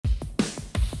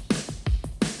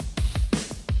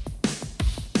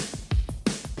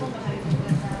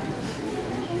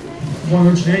Boa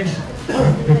noite, gente.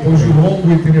 Depois de um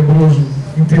longo e tenebroso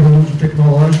interlúdio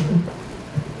tecnológico,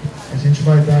 a gente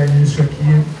vai dar início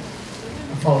aqui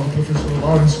à fala do professor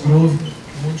Laurence, que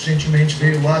muito gentilmente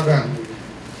veio lá da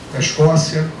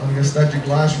Escócia, da Universidade de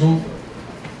Glasgow,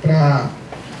 para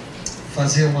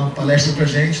fazer uma palestra para a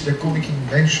gente, The Comic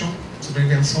Invention, sobre a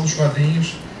invenção dos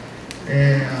quadrinhos.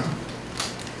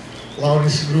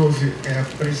 Laurence Grove é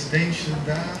presidente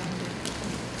da...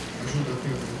 Ajuda,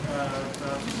 Pedro.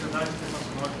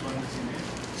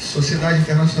 Sociedade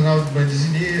Internacional de Bande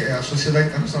Dessinée, é a Sociedade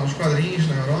Internacional dos Quadrinhos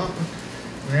na Europa,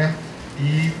 né?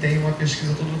 E tem uma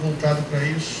pesquisa toda voltada para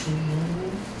isso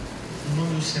no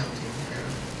nome do centro.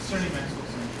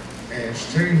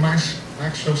 Sterling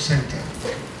Maxwell Center.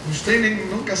 O Sterling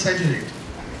nunca sai direito.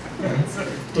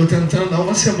 Estou tentando há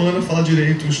uma semana falar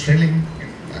direito o Sterling.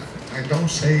 I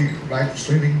don't say right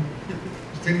Sterling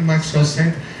Maxwell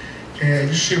Center.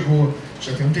 Ele chegou,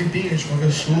 já tem um tempinho, a gente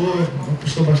conversou, uma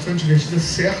pessoa bastante divertida,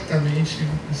 certamente,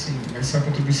 assim, vai ser uma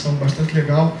contribuição bastante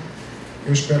legal.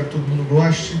 Eu espero que todo mundo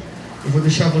goste. Eu vou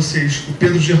deixar vocês, o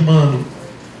Pedro Germano,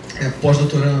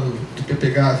 pós-doutorando do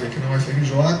PPGAV aqui na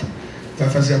UFRJ, vai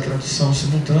fazer a tradução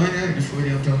simultânea, ele foi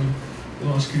orientando o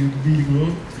nosso querido Billy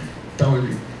Grove. Então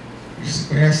ele se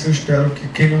conhece, eu espero que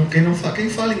quem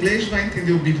fala inglês vai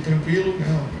entender o Billy tranquilo,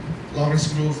 né? Laurence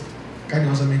Grove,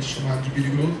 carinhosamente chamado de Billy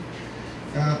Grove.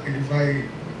 Ele vai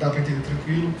dar para entender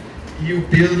tranquilo, e o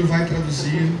Pedro vai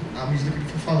traduzir à medida que ele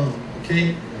for falando,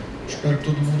 ok? Espero que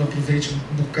todo mundo aproveite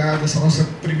um bocado dessa nossa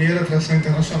primeira atração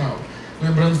internacional.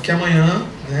 Lembrando que amanhã,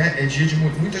 né, é dia de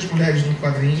muitas mulheres no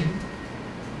quadrinho.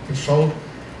 O pessoal,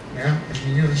 né, as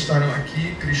meninas estarão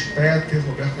aqui, Cris Petter,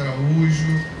 Roberto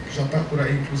Araújo, que já está por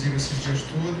aí, inclusive, esses dias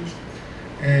todos.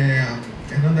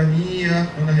 Fernanda Nia,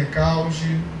 Ana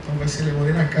Recalde, então vai ser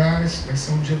Lorena Cass, vai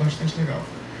ser um dia bastante legal.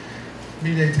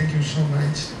 Billy, thank you so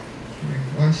much.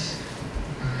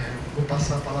 Vou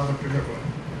passar a palavra para ele agora.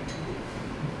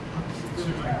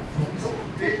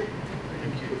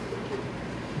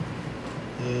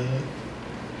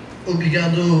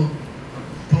 Obrigado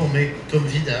por me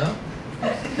convidar.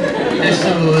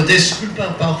 Peço desculpa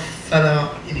por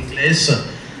falar em inglês,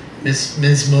 mas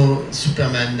mesmo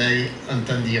Superman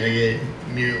entenderia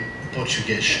meu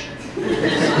português.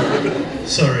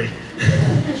 Sorry.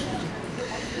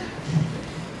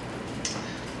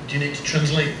 Do you need to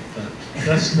translate that?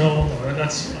 That's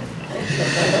fine.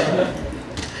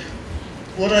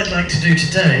 What I'd like to do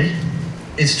today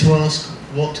is to ask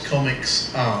what comics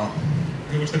are. O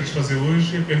que eu gostaria de fazer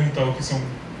hoje é perguntar o que são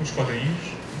os quadrinhos.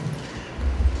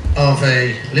 Are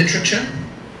they literature?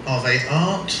 Are they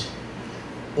art?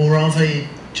 Or are they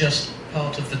just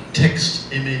part of the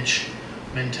text image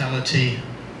mentality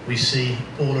we see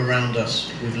all around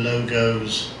us with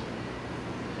logos?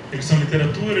 Eles são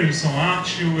literatura, eles são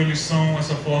arte, ou eles são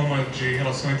essa forma de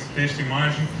relação entre texto e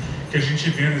imagem que a gente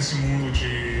vê nesse mundo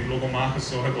de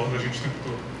logomarcas ao redor da gente o tempo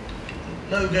todo?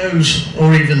 Logos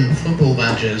or even football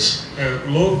badges.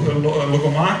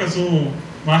 Logomarcas ou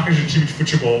marcas de time de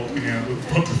futebol, que nem a do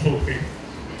Botafogo.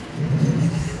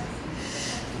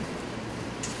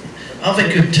 Are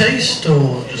they good taste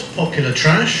or just popular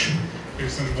trash?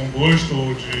 Eles são de bom gosto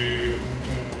ou de,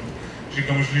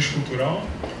 digamos, lixo cultural?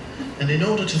 And in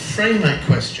order to frame that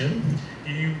question,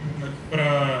 e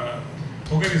para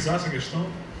organizar essa questão,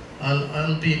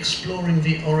 I'll be exploring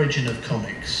the origin of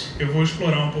comics. Eu vou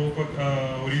explorar um pouco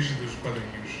a origem dos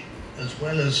quadrinhos, as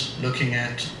well as looking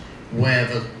at where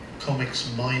the comics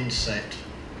mindset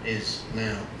is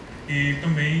now. E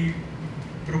também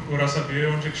procurar saber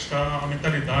onde é que está a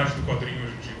mentalidade do quadrinho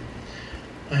hoje em dia.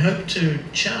 I hope to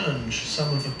challenge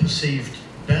some of the perceived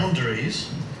boundaries.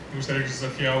 Eu gostaria de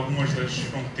desafiar algumas das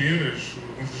fronteiras,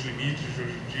 alguns dos limites de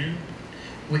hoje em dia.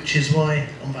 Which is why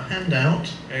on the handout,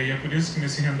 e é por isso que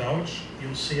nesse handout,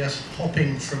 you'll see us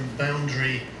hopping from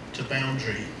boundary to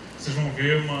boundary. Vocês vão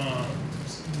ver uma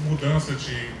mudança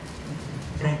de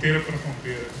fronteira para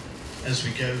fronteira. As we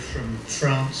go from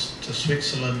France to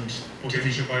Switzerland, porque a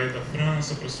gente vai da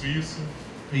França para a Suíça,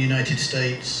 the United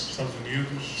States, Estados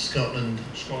Unidos, Scotland,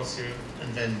 Escócia,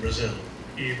 and then Brazil.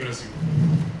 E Brasil.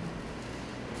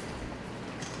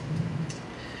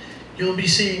 You'll be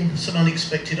seeing some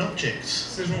unexpected objects.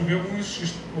 Vocês vão ver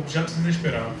alguns objetos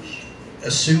inesperados. A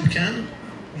soup can,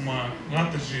 uma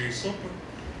lata de sopa,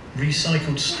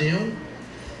 recycled steel,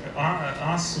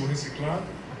 aço reciclado,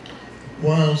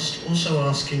 whilst also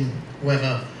asking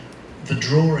whether the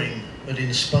drawing that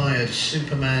inspired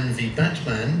Superman v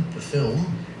Batman, the film,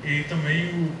 e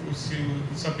também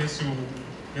saber se o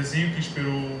desenho que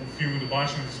inspirou o filme do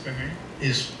Batman e Superman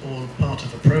is all part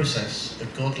of a process, a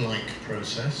godlike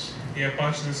process. E é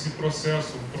parte desse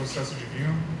processo, um processo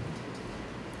divino.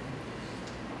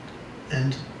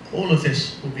 And all of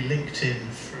this will be linked in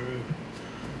through.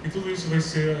 E tudo isso vai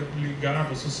ser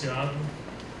ligado, associado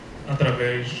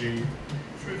através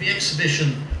Through the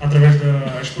exhibition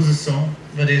da exposição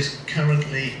that is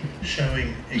currently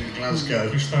showing in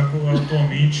Glasgow. que está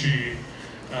atualmente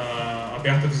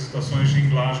aberta a visitações em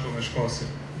Glasgow, na Escócia.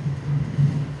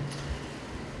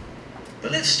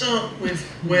 But let's start with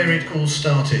where it all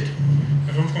started.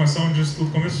 Mas vamos começar onde isso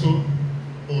tudo começou.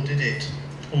 Or did it?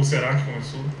 Ou será que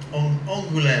começou? On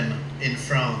Angoulême, in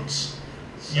France.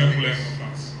 Em Angoulême, na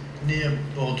França. Near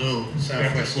Bordeaux,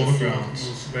 Perto de southwest of Bordeaux, France.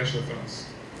 no sudeste da França.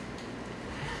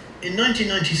 In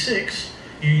 1996,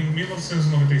 Em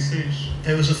 1996,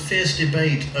 there was a fierce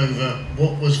debate over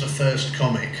what was the first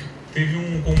comic. teve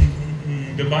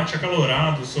um debate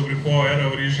acalorado sobre qual era a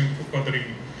origem do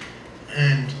quadrinho.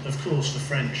 And of course the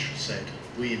French said,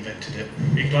 we invented it.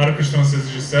 E claro que os franceses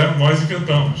disseram, nós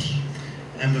inventamos.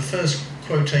 And the first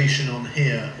quotation on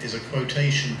here is a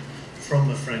quotation from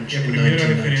the French E a in primeira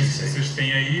referência que 1996. vocês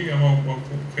têm aí é uma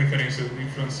referência em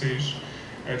francês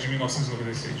de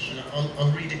 1996. And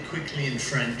I'll read it quickly in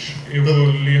French. Eu vou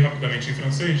ler rapidamente em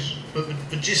francês, But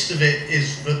the gist of it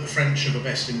is that the French are the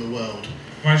best in the world.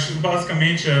 mas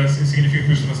basicamente significa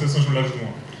que os franceses são os melhores do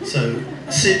mundo. So,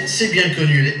 c'est bien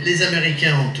connu, les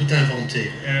Américains ont tout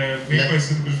inventé. É bem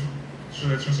conhecido que os...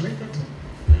 Should I translate that?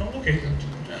 No, okay.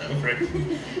 Go for it.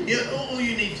 All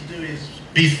you need to do is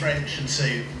be French and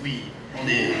say oui. On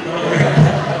est.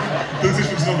 Tudo que vocês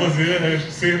precisam fazer é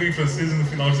ser em francês e no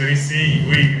final dizerem sim,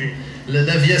 oui, oui.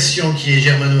 L'aviation qui est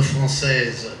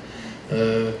germano-française,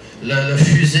 la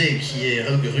fusée qui est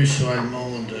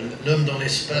russo-allemande, l'homme dans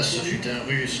l'espace ce fut un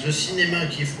russe, le cinéma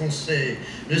qui est français,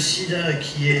 le sida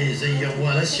qui est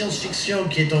zaïrois, la science-fiction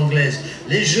qui est anglaise,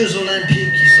 les Jeux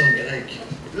olympiques qui sont grecs,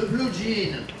 le blue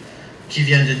jean qui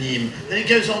vient de Nîmes. And it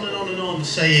goes on and on and on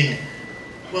saying,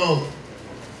 well,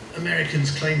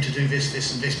 Americans claim to do this,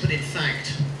 this and this, but in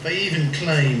fact, they even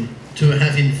claim to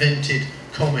have invented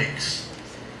comics.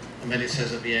 And then it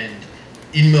says at the end,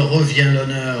 il me revient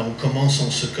l'honneur, en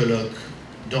commençant ce colloque,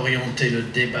 d'orienter le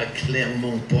débat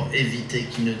clairement pour éviter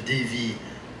qu'il ne dévie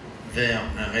vers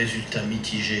un résultat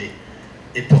mitigé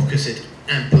et pour que cette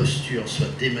imposture soit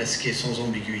démasquée sans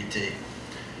ambiguïté.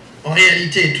 En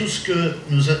réalité, tout ce que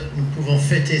nous pouvons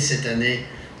fêter cette année,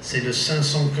 c'est le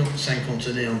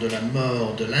 550e de la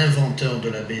mort de l'inventeur de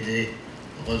la BD,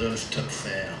 Rodolphe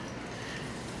Töpfer.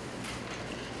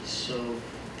 So,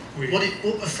 what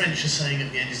the French are saying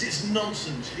at the end is it's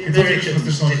nonsense. The Então, o que vocês Americans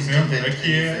estão didn't dizendo invent é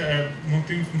que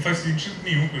anything. não faz sentido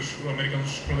nenhum que os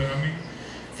americanos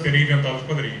terem inventado o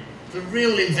quadrinho. The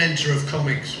real inventor of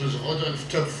comics was Rodolphe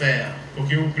Töpfer.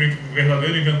 Porque o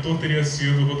verdadeiro inventor teria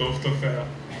sido Rodolphe Töpfer.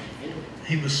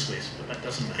 He was Swiss, but that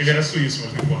doesn't matter. Ele era suíço,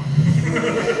 mas não importa.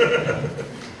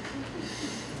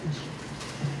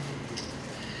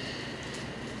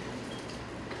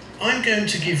 I'm going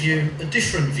to give you a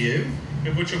different view,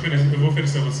 Eu vou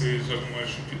oferecer a vocês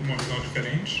uma visão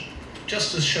diferente.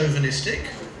 just as chauvinistic.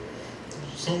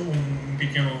 Só uma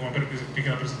pequena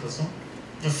apresentação.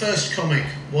 The first comic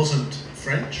wasn't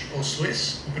French or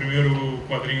Swiss, O primeiro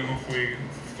quadrinho não foi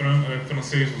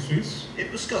francês ou suíço, it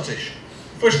was Scottish.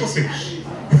 foi escocês.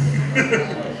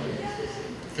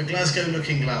 The Glasgow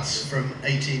Looking Glass from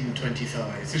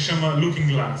 1825. Se chama Looking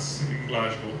Glass, em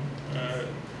Glasgow.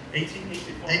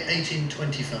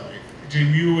 1825. De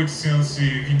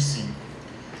 1825.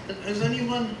 Has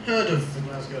anyone heard of the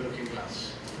Glasgow Looking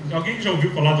Glass? Alguém já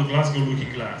ouviu falar do Glasgow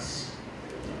Looking Glass?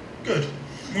 Good.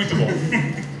 Muito bom.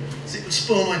 It would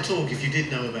spoil my talk if you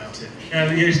did know about it.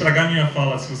 Ia estragar minha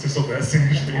fala se vocês soubessem a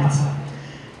respeito.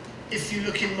 If you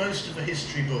look in most of the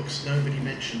history books, nobody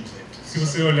mentions it. Se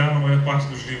você olhar na maior parte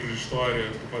dos livros de história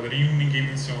do quadrinho, ninguém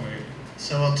menciona ele.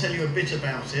 So I'll tell you a bit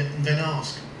about it and then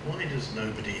ask, why does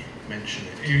nobody mention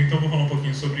it? Então vou falar um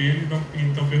pouquinho sobre ele e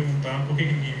então perguntar por que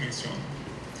ninguém menciona.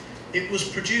 It was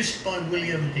produced by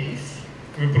William Heath.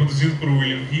 Foi produzido por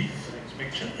William Heath. Next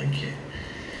picture, thank you.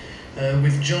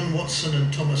 With John Watson and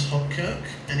Thomas Hopkirk,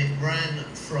 and it ran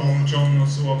from John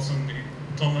Watson e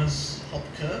Thomas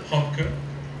Hopkirk.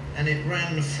 And it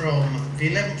ran from the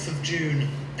 11th of June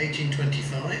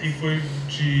 1825. E foi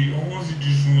de 11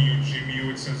 de junho de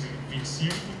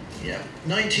 1825. Yeah,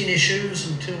 19 issues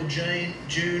until June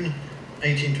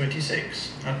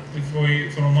 1826.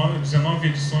 Foram 19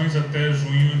 edições até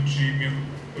junho de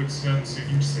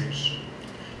 1826.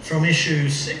 From issue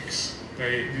 6, Da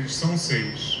edição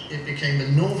 6. it became a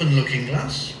Northern Looking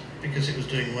Glass because it was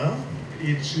doing well.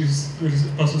 E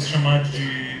passou a se chamar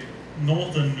de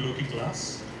Northern Looking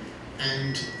Glass.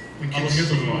 And we A can Luneta see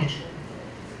do Norte.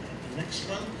 the next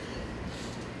one.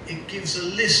 it gives a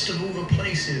list of all the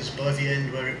places by the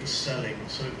end where it was selling.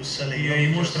 So it was selling. E aí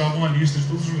mostrava uma lista de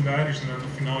todos os lugares, né, no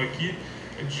final aqui,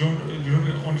 de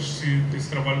onde esse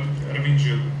trabalho era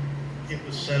vendido. It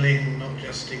was selling not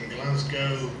just in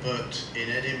Glasgow, but in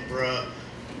Edinburgh,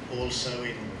 also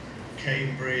in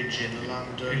Cambridge, in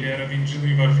London. Ele era vendido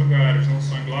em vários lugares, não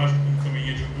só em Glasgow, como também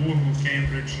em Edimburgo,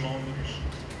 Cambridge, Londres.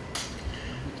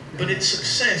 But its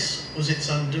success was its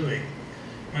undoing.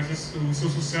 Mas o seu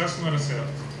sucesso não era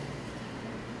certo.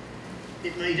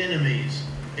 It made enemies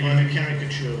by the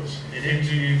caricatures in it.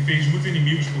 Ele fez muitos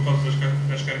inimigos por causa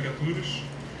das caricaturas.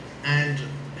 And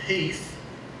Heath,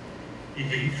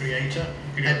 the creator,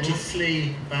 had to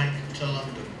flee back to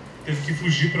London. Teve que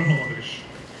fugir para Londres.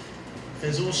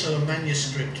 There's also a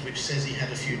manuscript which says he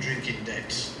had a few drinking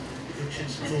debts, which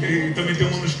is cool. E também tem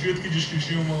um manuscrito que diz que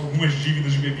tinha algumas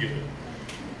dívidas de bebida.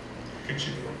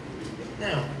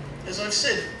 Now, as I've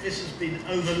said, this has been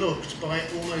overlooked by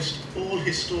almost all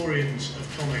historians of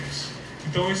comics.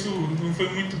 Então isso não foi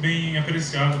muito bem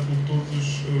apreciado por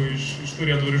todos os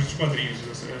historiadores dos quadrinhos,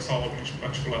 essa obra em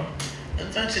particular.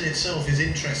 And that in itself is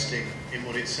interesting in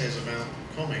what it says about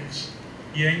comics.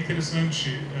 E é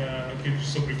interessante o que ele diz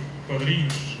sobre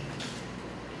quadrinhos.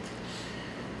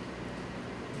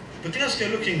 The Glasgow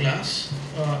Looking Glass.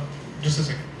 Just a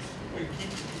second.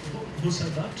 Who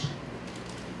said that?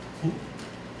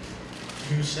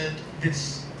 Who said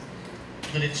this?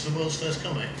 That it's the world's first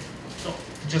comic? No,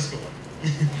 just go on.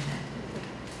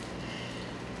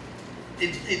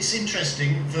 It's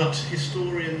interesting that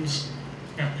historians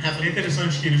É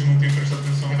interessante que eles não tenham prestado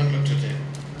atenção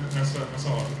nessa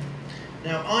obra.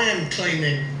 Now, I am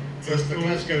claiming that the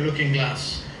Glasgow Looking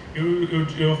Glass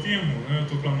eu afirmo, né, eu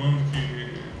estou clamando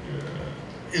que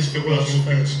is the world's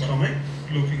first comic.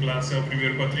 Looking Glass é o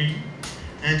primeiro quadrinho.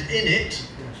 And in it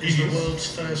is the world's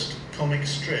first comic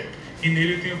strip. E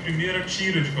nele tem a primeira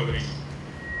tira de quadrinho.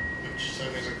 So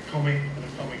there's a comic and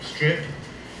a comic strip.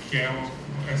 Que é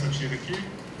essa tira aqui.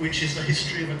 Which is the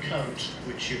history of a coat,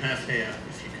 which you have here,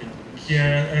 if you can. Que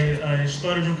é a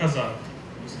história de um casaco.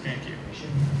 Você tem aqui.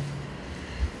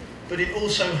 But it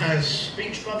also has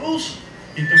speech bubbles.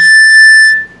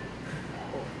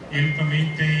 Ele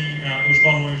também tem os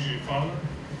balões de fala.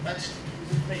 That's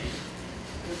me.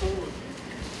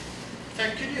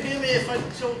 Can you hear me if I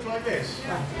talk like this?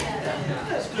 Yeah.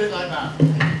 Let's do it like that.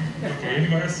 Ok, ele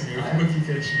vai assim, eu fico aqui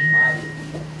quietinho.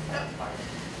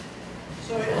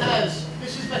 So it has,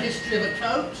 this is the history of a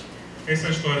coat. Essa é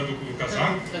a história do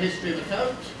casaco. The history of a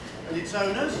coat and its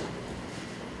owners.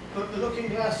 But the Looking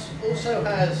Glass also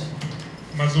has.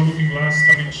 Mas o Looking Glass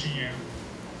também tinha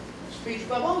speech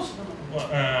bubbles.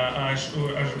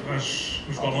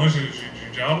 Os balões de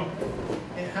diálogo.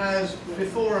 It has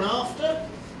before and after.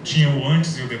 Tinha o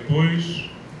antes e o depois.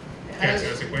 Quer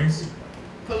dizer, a sequência.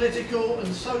 Political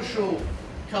and social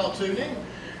cartooning.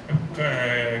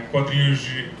 Quadrinhos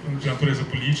de natureza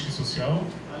política e social.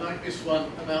 I like this one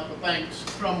about the banks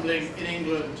crumbling in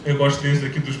England. Eu gosto desse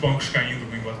daqui dos bancos caindo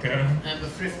na Inglaterra. And the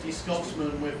thrifty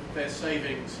Scotsmen with their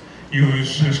savings. E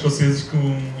os escoceses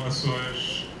com as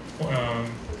suas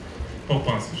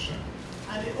poupanças.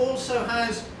 And it also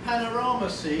has panorama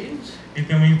scenes. E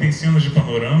também tem cenas de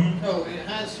panorama. Oh, it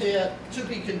has here to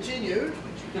be continued.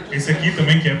 Esse aqui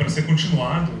também que é para ser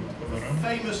continuado.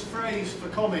 Famous phrase for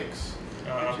comics.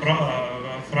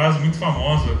 A frase muito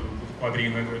famosa do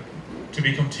quadrinho, né? To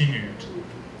be continued.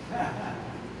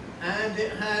 And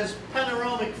it has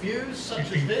panoramic views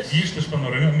such as this. Vistas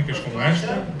panorâmicas como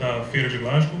esta da Feira de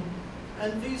Glasgow.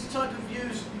 And these type of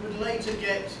views you would later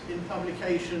get in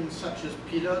publications such as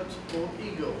Pilote or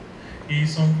Eagle. E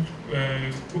são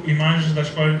imagens das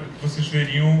quais vocês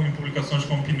veriam em publicações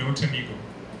como Pilote e Eagle.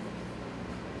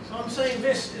 So I'm saying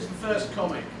this is the first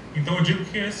comic. Então eu digo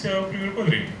que esse é o primeiro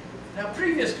quadrinho. Now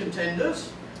previous contenders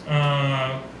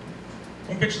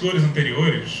competidores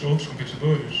anteriores, outros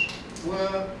competidores,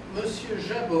 were Monsieur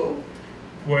Jabot,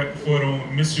 foram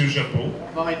Monsieur Jabot,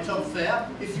 by Top Fair.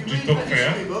 If you de read Top the Fair.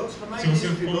 history books, the main Se você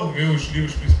history for book, ver os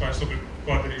livros principais sobre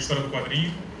a história do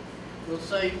quadrinho, will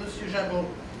say Monsieur Jabot,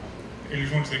 eles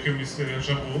vão dizer que é o Monsieur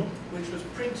Jabot, which was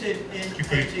printed in que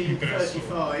foi impresso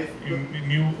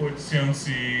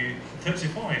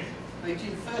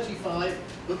 1835,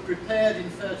 but prepared in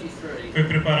 33. Foi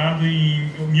preparado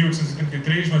em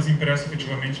 1833, mas impresso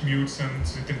efetivamente em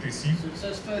 1835. So it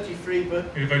says 33, but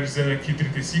Ele vai dizer aqui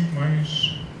 35,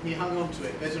 mas he hung on to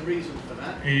it. There's a reason for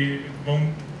that.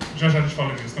 já eles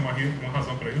falam disso, tem uma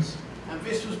razão para isso. And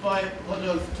this was by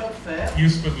Rodolphe Topfer,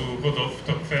 Isso foi do Rodolphe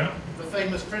Topfer, the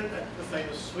famous printer, the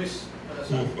famous Swiss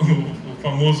person, o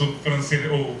famoso francês,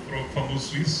 ou o famoso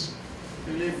suíço,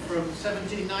 who lived from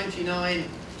 1799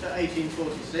 to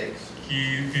 1846.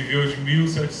 que viveu de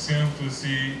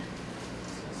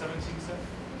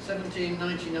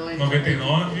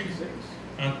 1799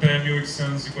 até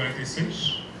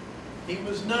 1846. He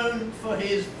was known for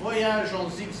his voyage en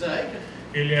zigzag,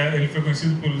 Ele foi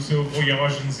conhecido pelo seu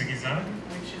voyage em zigue-zague,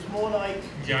 which is more like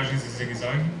viagens em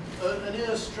zigue-zague, an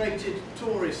illustrated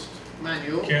tourist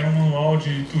manual. que era um manual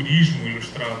de turismo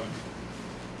ilustrado.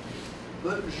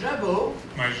 But Jabot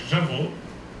Mas Jabot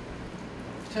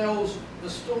tells the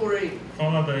story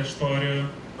fala da história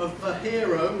of the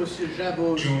hero, Monsieur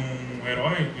Jabot's de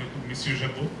herói, do Monsieur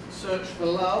Jabot, search for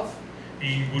love,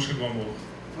 em busca do amor,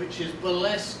 which is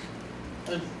burlesque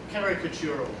and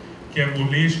caricatural. que é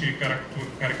burlesco e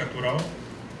caricatural.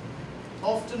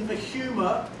 Often the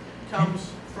humor comes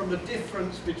from a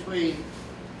difference between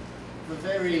the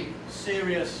very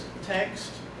serious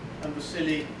text and the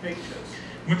silly pictures.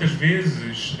 Muitas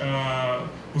vezes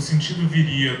o sentido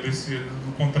viria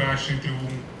do contraste entre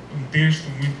um texto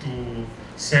muito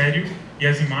sério e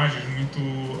as imagens muito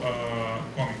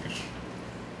cômicas.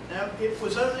 Now, it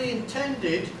was only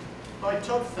intended by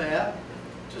Topfer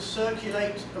to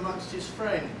circulate amongst his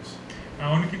friends. A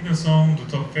única intenção do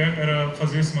Topfer era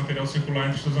fazer esse material circular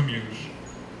entre seus amigos.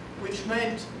 Which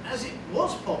meant, as it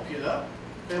was popular,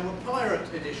 there were pirate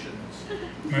editions.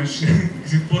 Mas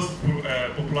se fosse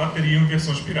popular, teriam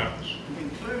versões piratas,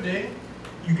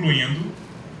 incluindo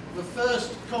the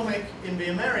first comic in the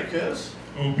Americas,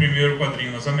 o primeiro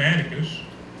quadrinho nas Américas,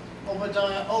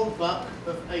 Obadiah Oldbuck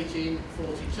of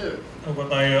 1842.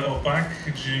 Obadiah Oldbuck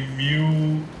de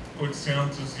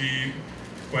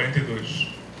 1842.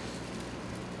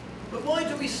 But why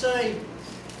do we say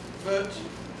that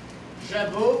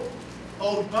Jabot,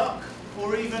 Oldbuck,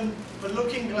 or even The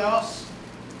Looking Glass,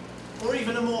 or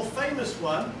even a more famous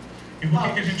one, E por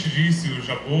que a gente disse o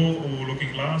Jabot, o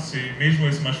Looking Glass e mesmo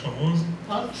esse mais famoso,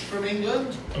 Punch from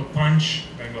England, o Punch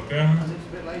da Inglaterra? a little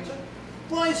bit later?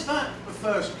 Why is that the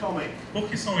first comic, Por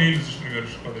que são eles os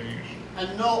primeiros quadrinhos?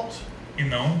 and not E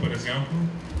não, por exemplo,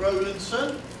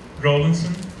 Rowlandson,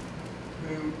 Rowlandson,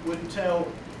 who would tell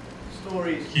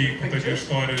stories que in contagia pictures?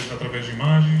 histórias através de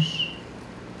imagens?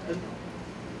 And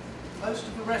most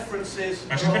of the references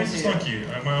As are on referências estão here.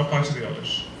 aqui, a maior parte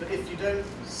delas. But if you don't,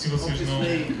 Se vocês não,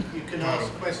 obviously, you can Claro.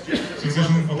 ask questions. se vocês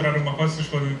não encontrarem uma coisa, vocês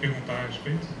podem me perguntar a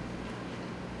respeito.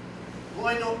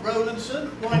 Why not Rowlandson?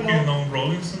 Why Por que not não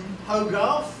Rowlandson?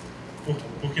 Hogarth?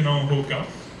 Por que não Hogarth?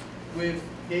 With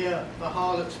here the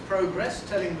harlot's progress,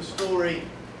 telling the story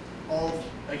of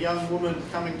a young woman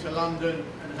coming to London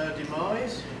and her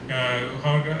demise.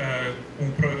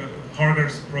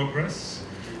 Hogarth's Progress,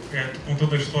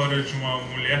 contando a história de uma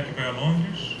mulher que vai a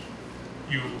Londres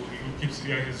e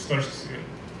as histórias que se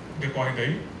decorrem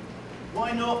daí.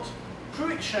 Why not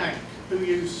Cruikshank, who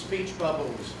used speech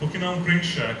bubbles? Por que não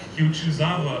Cruikshank, que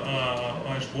utilizava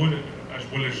as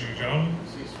bolhas de diálogo?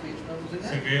 See speech bubbles in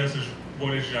Você there? vê essas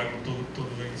bolhas de diálogo todo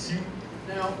lá em cima.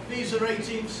 Now, these are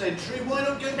 18th century. Why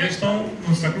not go back Eles estão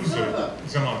no século further?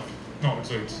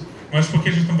 XVIII. Mas por que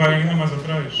a gente não vai ainda mais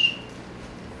atrás?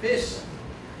 This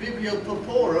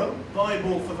Bibliopoporum,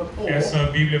 Bible for the poor, Essa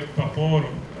Bíblia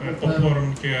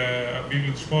Paporum, que é a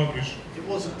Bíblia dos pobres, it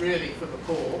wasn't really for the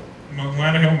poor. não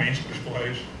era realmente para os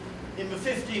pobres. In the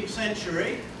 15th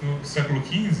century, No século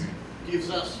XV, gives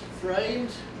us framed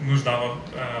nos dava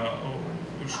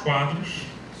os quadros,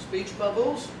 speech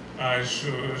bubbles, as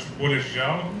bolhas de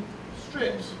diálogo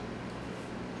strips.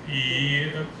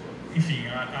 e, enfim,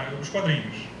 os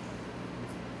quadrinhos.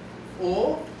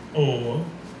 Or Ou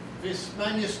this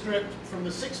manuscript from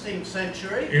the 16th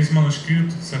century esse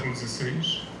manuscrito do século XVI,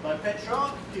 by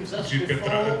Petrarch gives us de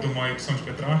before uma edição de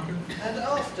Petrarca. and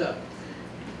after.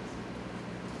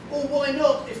 Or why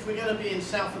not, if we're going to be in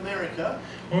South America,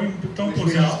 Ou então, Which por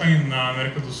we se a gente are. está na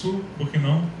América do Sul, por que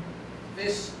não?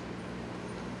 this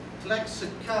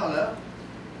Tlaxcala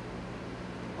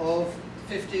of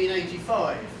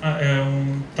 1585.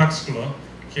 É Taxcla,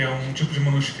 que é um tipo de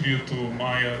manuscrito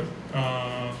maia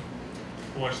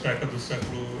ou asteca do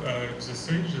século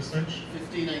XVI, XVII.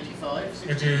 1585,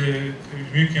 É de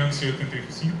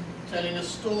 1585, telling a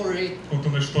story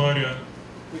contando a história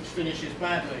which finishes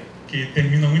badly. que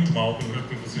termina muito mal, pelo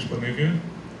que vocês podem ver.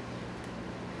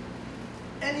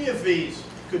 Any of these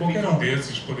could be Qualquer um comic.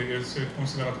 desses poderia ser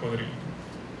considerado quadrinho.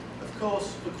 Of course,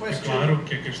 the É question claro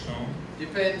que a questão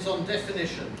depends on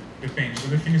definition. depende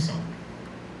da definição.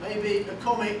 Maybe a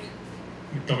comic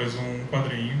E talvez um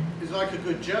quadrinho is like a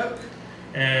good joke,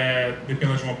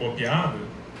 dependa de uma boa piada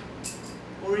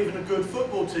or even a good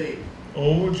football team.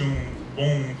 ou de um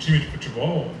bom time de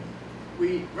futebol.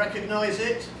 We recognize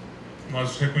it,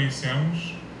 Nós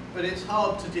reconhecemos, but it's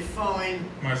hard to define,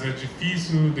 mas é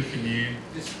difícil definir,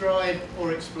 describe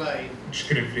or explain.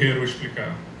 descrever ou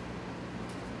explicar.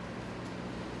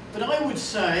 But I would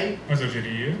say Mas eu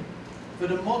diria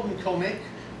that a modern comic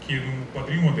que num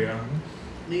quadrinho moderno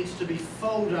needs to be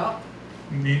folded up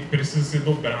precisa ser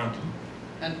dobrado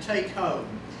and take home.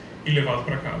 e levado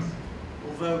para casa.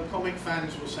 Although comic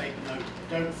fans will say, no,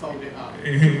 don't fold it up.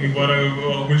 Embora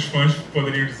alguns fãs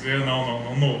poderiam dizer,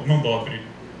 não dobre.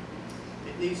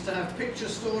 It needs to have picture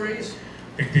stories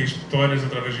Tem que ter histórias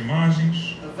através de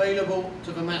imagens available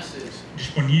to the masses.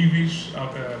 disponíveis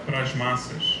para as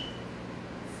massas.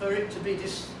 For it to be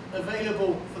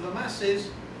available for the masses,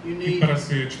 you E need para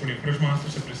ser disponível para as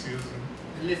massas, você precisa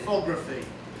lithography.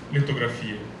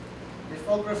 litografia.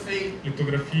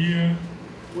 Litography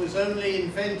was only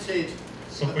invented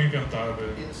Só foi inventada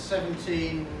in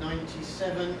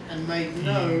 1797 and made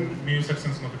known em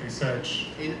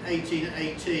 1797 in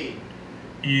 1818.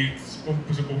 e se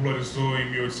popularizou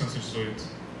em 1818.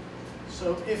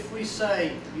 So if we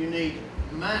say you need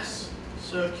mass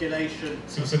circulation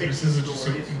Se of você picture precisa de,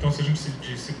 stories, então se a gente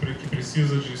disse que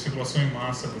precisa de circulação em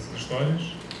massa dessas histórias,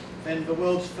 then the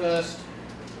world's first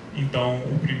então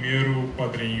o primeiro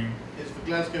quadrinho is the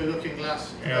Glasgow Looking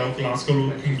Glass. é o Glasgow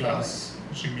Looking Glass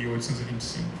de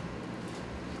 1825.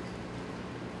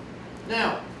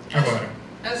 Now, Agora,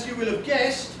 as you will have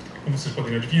guessed, como vocês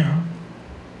poderiam adivinhar,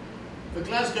 the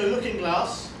Glasgow Looking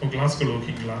Glass o Glasgow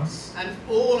Looking Glass and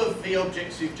all of the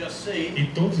objects you've just seen, e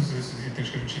todos esses itens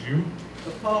que a gente viu,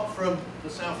 apart from the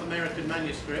South American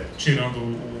manuscript, tirando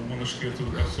o manuscrito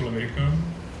sul-americano,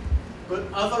 but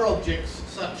other objects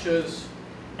such as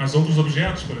mas outros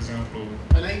objetos, por exemplo,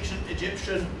 an ancient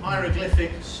Egyptian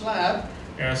hieroglyphic slab,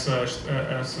 essa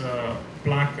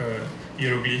placa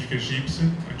hieroglífica egípcia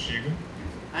antiga,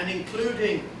 and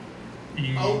including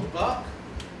e old buck,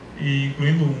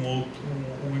 incluindo um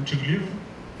antigo livro,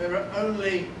 there are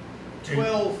only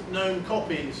 12 known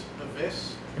copies of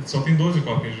this, só tem 12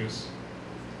 cópias disso,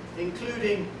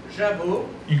 including Jabu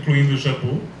incluindo o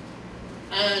Jabu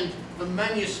and the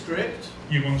manuscript,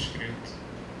 e o manuscrito,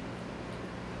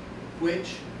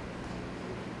 which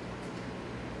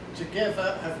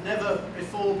together have never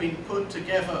before been put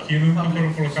together que in não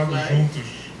foram public colocados display. juntos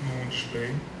num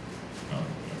display,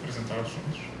 apresentados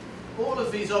juntos. All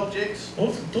of these objects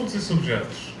Todos esses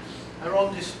objetos are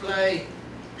on display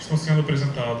estão sendo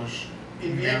apresentados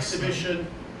in the exhibition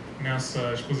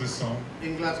nessa exposição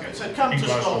in Glasgow. So come em to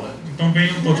Glasgow. Scotland. Então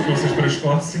venham todos vocês para a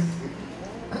Escócia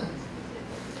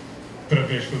para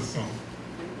ver a exposição.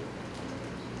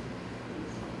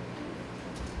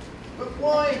 But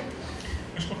why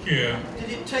Mas por quê? did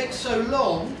it take so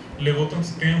long Levou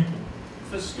tanto tempo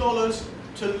for scholars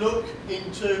to look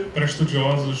into para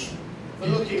estudiosos the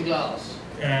looking glass?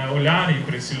 olharem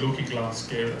para esse looking glass,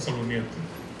 que é essa luneta?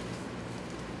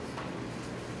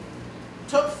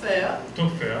 Topfer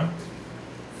Topfer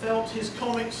felt his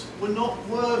comics were not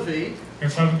worthy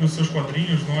pensava que os seus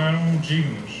quadrinhos não eram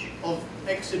dignos of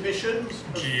exhibitions,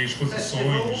 of de exposições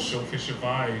festivals, ou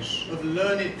festivais of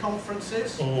learned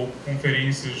conferences, ou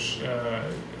conferências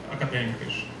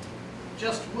acadêmicas.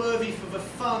 just worthy for the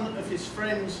fun of his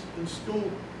friends and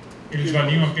school. Eles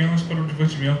valiam apenas para o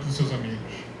divertimento dos seus amigos.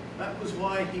 That was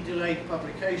why he delayed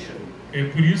publication. É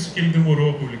por isso que ele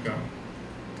demorou a publicar,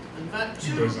 And that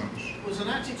em too 2 anos. was an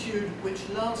attitude which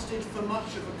lasted for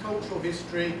much of the cultural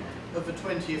history of the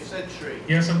 20th century.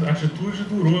 E essa atitude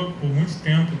durou por muito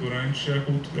tempo durante a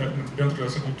cultura, dentro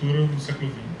dessa cultura do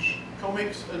século XX.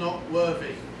 Comics are not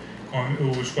worthy.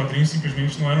 Os quadrinhos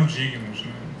simplesmente não eram dignos,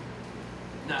 né?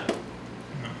 No.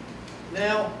 Não.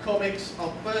 Now comics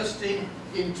are bursting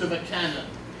into the canon.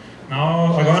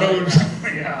 Não,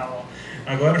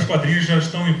 agora os quadrinhos já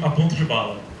estão a ponto de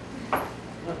bala.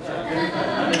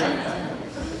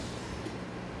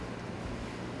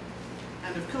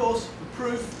 And of course, the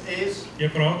proof is E a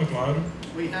prova, claro,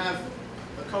 we have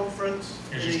a conference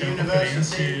a in gente a tem uma university,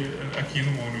 conferência aqui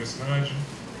numa universidade,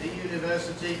 in Rio de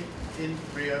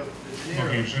no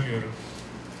Rio de Janeiro. Janeiro.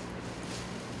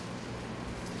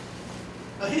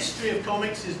 A history of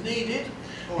comics is needed,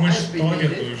 or Uma has been história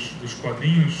needed, dos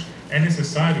quadrinhos é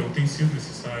necessária, ou tem sido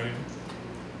necessária,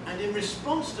 and in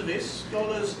response to this,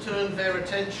 scholars turned their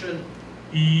attention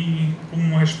e como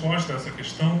uma resposta a essa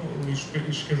questão, os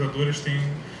pesquisadores têm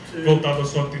voltado a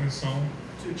sua atenção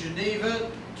to Geneva,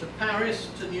 to Paris,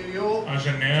 to New York, a to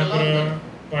Genebra, London.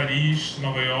 Paris,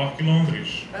 Nova York e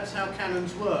Londres. That's how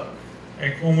canons work. É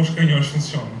como os canhões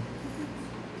funcionam.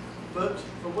 But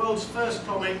the world's first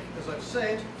comic, as I've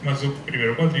said, Mas o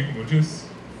primeiro quadrinho, como eu disse,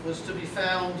 was to be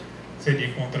found seria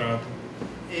encontrado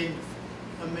in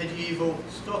a medieval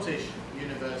Scottish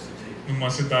university.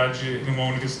 Numa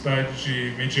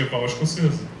universidade medieval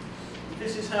escocesa.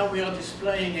 This is how we are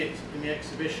displaying it in the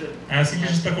exhibition. É assim que a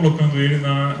gente está colocando ele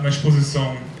na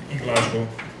exposição em Glasgow.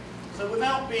 So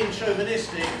without being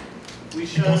chauvinistic, we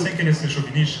show Então, sem querer ser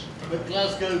chauvinista, that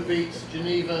Glasgow beats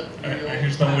Geneva, New York, a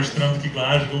gente está Paris. mostrando que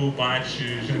Glasgow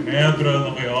bate Genebra,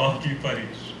 Nova York e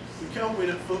Paris. We can't win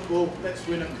at football, let's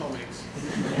win at comics.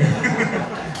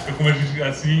 Então, como a gente,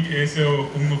 assim,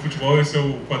 como no futebol, esse é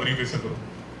o quadrinho vencedor.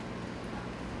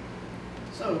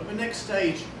 So the next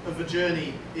stage of a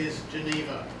journey is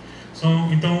Geneva.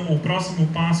 Então, o próximo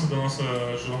passo da nossa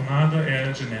jornada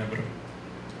é Genebra.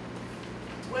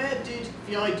 Where did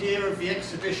the idea of the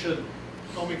exhibition,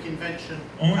 Comic Invention,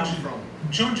 come from?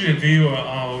 De onde veio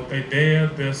a ideia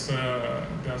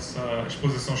dessa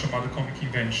exposição chamada Comic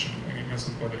Invention, a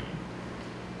invenção do quadrinho?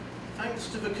 Thanks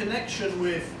to the connection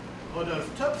with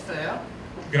Rodolphe Töpfer,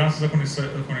 Graças à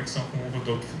conexão com o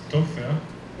Rodolphe Töpfer,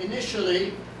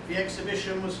 initially the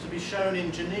exhibition was to be shown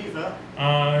in Geneva,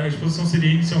 a exposição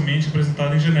seria inicialmente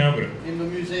apresentada em Genebra, in the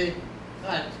Musée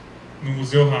Rat. no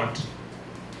Museu Rat.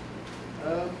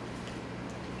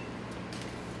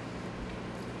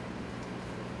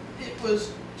 It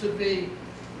was to be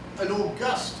an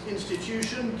august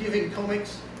institution giving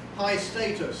comics high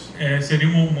status. Seria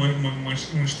uma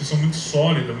instituição muito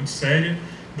sólida, muito séria,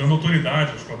 dando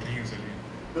autoridade aos quadrinhos ali.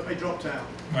 But they dropped out.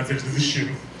 Mas eles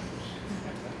desistiram,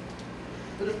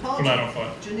 But a part pularam of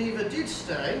fora. Geneva did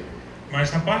stay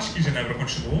Mas na parte que Genebra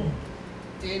continuou,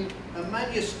 in a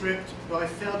manuscript by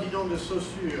Ferdinand de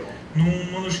Saussure,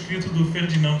 num manuscrito do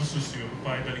Ferdinand de Saussure, o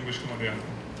pai da linguística moderna,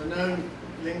 the known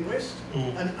linguist, o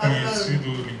an conhecido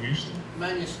unknown linguista,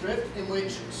 manuscript in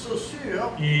which Saussure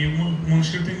e um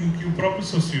manuscrito em que o próprio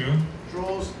Saussure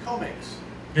draws comics.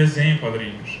 desenha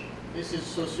quadrinhos. This is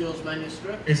Saussure's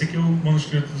manuscript, Esse aqui é o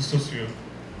manuscrito do Saussure.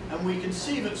 and we can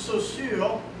see that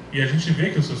Saussure E a gente vê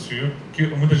que o Saussure, que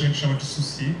muita gente chama de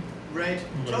Sucy read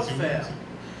no Brasil, Töpfer.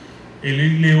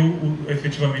 ele leu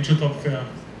efetivamente o Töpfer.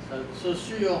 So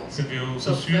Saussure, Você vê o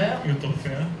Saussure e o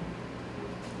Töpfer.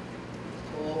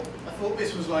 or I thought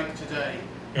this was like today.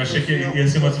 Eu achei que ia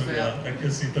ser mais ou menos aqui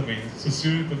assim também,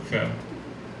 Saussure e Töpfer.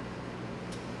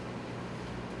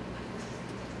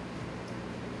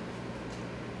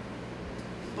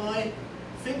 By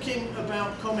thinking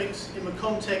about comics in the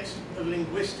context of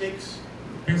linguistics,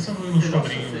 Pensando nos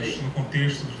quadrinhos no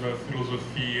contexto da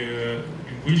filosofia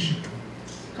linguística,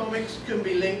 comics can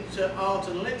be linked to art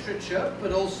and literature,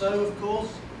 but also, of course,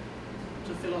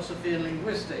 to philosophy and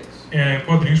linguistics.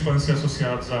 Quadrinhos podem ser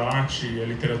associados à arte e à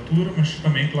literatura, mas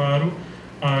também, claro,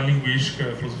 à linguística,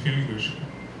 à filosofia linguística.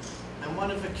 And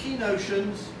one of the key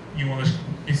notions E uma das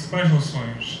principais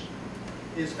noções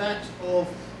is that of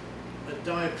a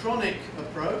diachronic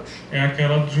approach, é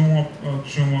aquela de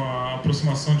uma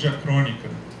aproximação diacrônica,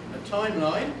 a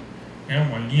timeline,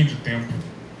 uma linha de tempo,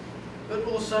 but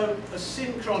also a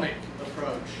synchronic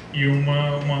approach. e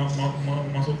uma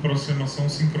aproximação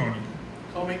sincrônica.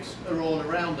 Comics are all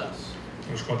around us.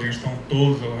 Os quadrinhos estão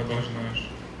todos ao redor de nós.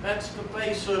 That's the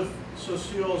base of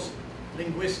Saussure's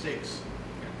linguistics,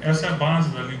 Essa é a base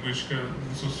da linguística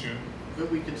do Saussure,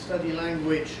 that we can study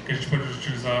language que a gente pode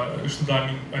estudar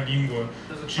a língua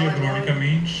as a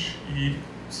diacronicamente e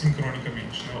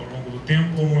sincronicamente, né, ao longo do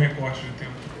tempo ou num recorte de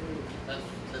tempo. That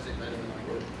says it better than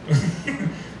I could.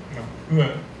 Não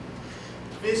é.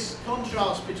 This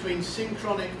contrast between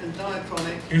synchronic and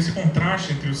diachronic Esse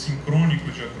contraste entre o sincrônico e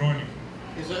o diacrônico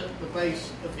is at the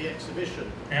base of the exhibition.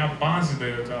 é a base da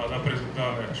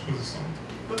exposição.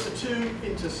 But the two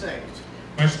intersect.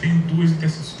 Mas tem duas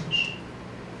interseções.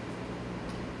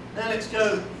 Now let's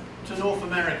go to North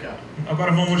America.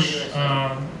 Agora vamos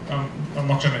à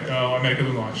América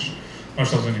do Norte, aos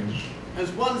Estados Unidos. As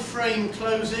one frame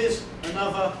closes,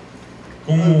 another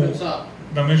Como, opens up.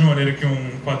 da mesma maneira que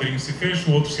um quadrinho se fecha,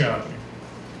 o outro se abre.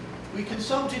 We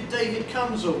consulted David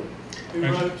Kunzel, who Thank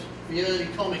you. wrote the early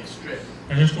comic strip.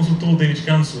 A gente consultou o David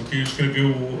Kunzel, que escreveu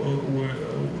o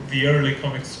The Early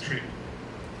Comic Strip.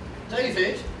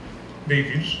 David,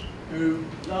 David, who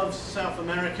loves South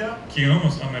America, que ama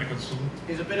a América do Sul,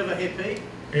 is a bit of a hippie,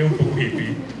 é um pouco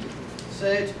hippie,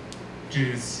 said,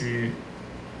 disse: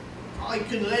 I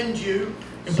can lend you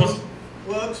Eu some posso-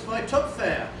 works by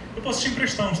Töpfer. eu posso te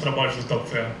emprestar uns trabalhos do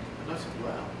Töpfer. And I said,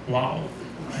 wow. Uau!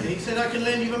 And he said, I can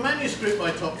lend you a manuscript by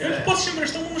Eu Töpfer. posso te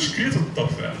emprestar um manuscrito do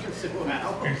Töpfer. I said,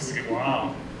 wow. Eu disse: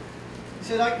 Uau! He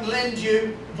said, I can lend you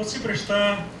Eu posso te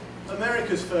emprestar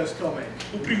America's first comic.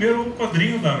 o primeiro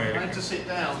quadrinho da I had América. to sit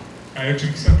down. Aí eu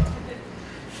tive que sentar.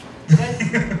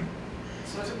 Then,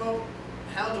 so I said, well,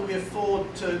 how do we afford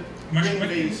to Mas bring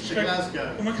como é que a these gente to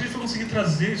Glasgow? vai conseguir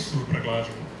trazer isso para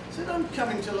Glasgow? So I'm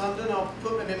coming to London, I'll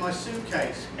put them in my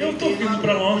suitcase. Eu estou vindo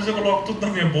para Londres, eu coloco tudo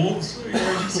na minha bolsa e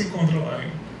a gente se encontra lá.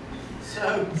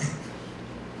 So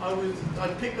I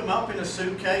picked them up in a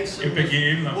suitcase Eu and peguei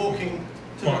ele walking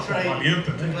to com the a train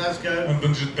maleta, to né? Glasgow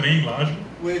Andando de trem em Glasgow,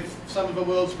 with some of the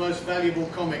world's most valuable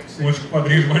comics. com os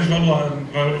quadrinhos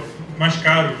mais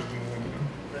caros do mundo.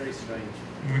 Né? Very strange.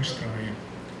 Muito estranho.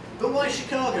 But why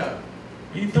Chicago?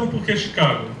 Então, por que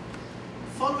Chicago?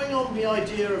 Following on the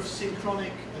idea of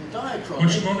synchronic and diachronic,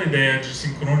 Continuando a ideia de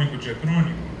sincrônico e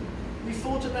diacrônico, we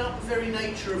thought about the very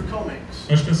nature of comics.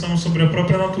 nós pensamos sobre a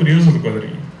própria natureza do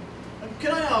quadrinho.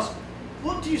 Can I ask,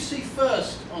 what do you see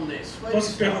first on this? Where do you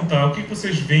Posso start? perguntar, o que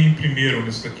vocês veem primeiro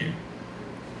nisso daqui?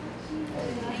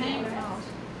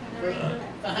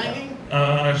 The hanging?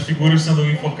 As figuras sendo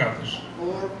enforcadas.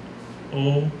 Or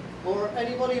Ou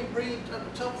anybody read at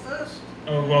the top first?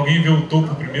 alguém vê o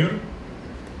topo primeiro?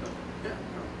 Yeah.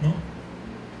 Não?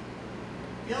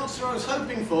 The answer I was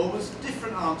hoping for was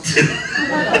different answer.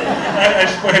 A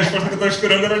resposta que eu estava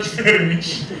esperando era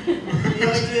diferente. The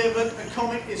idea that a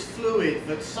comic is fluid,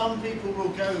 that some people will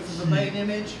go for the main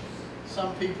image,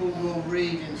 some people will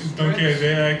read in Então que a strips.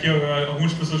 ideia é que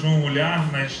algumas pessoas vão olhar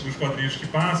nos quadrinhos que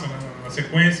passam, na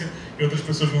sequência, e outras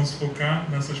pessoas vão se focar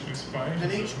nessas principais.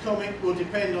 And each comic will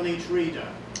depend on each reader.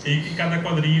 E cada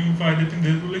quadrinho vai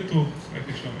depender do leitor,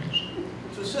 efetivamente.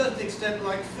 To a certain extent,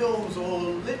 like films or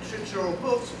literature or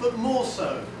books, but more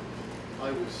so,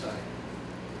 I would say.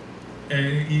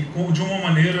 De uma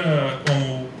maneira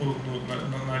como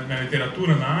na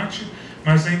literatura, na arte,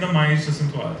 mas ainda mais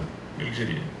acentuada, eu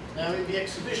diria. Now, in the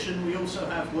exhibition, we also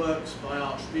have works by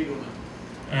Art Spiegelman.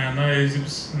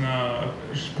 Na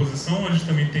exposição, a gente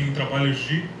também tem trabalhos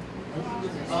de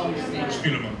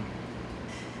Spielman.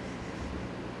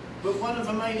 But one of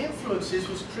the main influences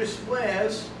was Chris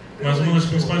Ware's Mas uma das building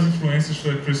principais stories. influências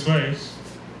foi Chris Wes,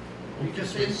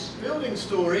 Because in building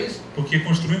stories, porque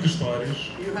construindo histórias,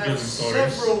 you have building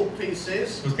stories, several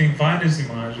pieces você tem várias which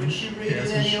imagens you read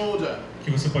in any order.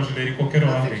 que você pode ler em qualquer I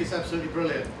think ordem. it's absolutely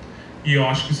brilliant. E eu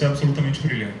acho que isso é absolutamente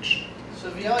brilhante. So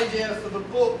the idea for the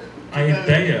book to A go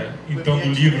ideia, with então, the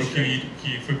do livro exhibition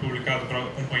que foi publicado para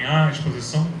acompanhar a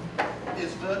exposição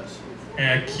is that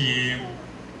é que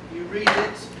you read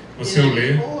it você in o any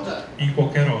lê order. em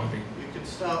qualquer ordem. You can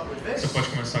start with Você this, pode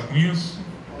começar com isso,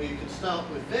 or you can start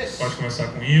with this, pode começar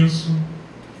com isso,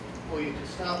 or you can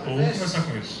start ou with this, começar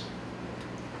com isso,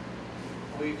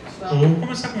 or you can start ou with,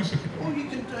 começar com isso aqui or também. you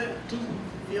can do it.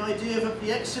 Tudo. The idea that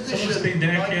the Só exhibition, você ter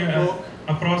ideia like que the book,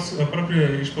 a própria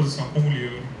exposição, como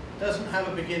livro, doesn't have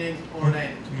a beginning or an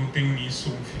end. não tem um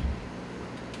início ou um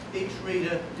fim. Each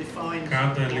reader defines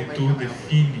Cada what they leitor come out with.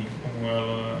 define como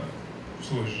ela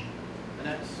surge. And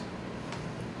that's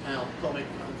our comic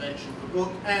convention, the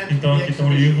book and Então the aqui está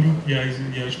o exhibition. livro e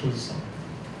a exposição.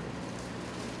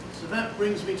 So that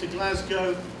brings me to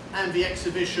Glasgow and the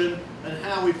exhibition and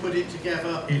how we put it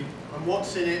together E, and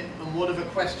what's in it and what are the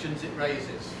questions it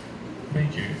raises.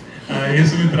 thank you.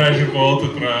 Isso me traz de volta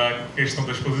para a questão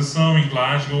da exposição em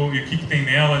Glasgow e o que tem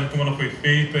nela, como ela foi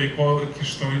feita e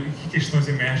que questões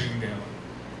emergem dela.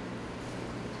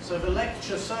 So the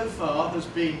lecture so far has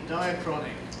been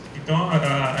diachronic. Então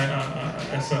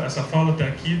essa fala até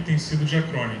aqui tem sido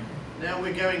diacrônica. Now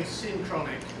we're going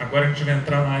synchronic. Agora a gente vai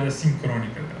entrar na área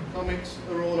sincrônica dela. Comics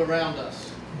are all around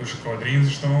us. Os quadrinhos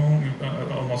estão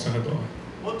ao nosso redor.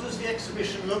 What does the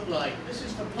exhibition look like? This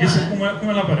is the Isso é plan.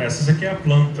 como ela aparece. Essa aqui é a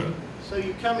planta So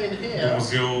you come in do here,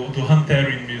 museu do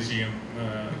Hunterian Museum,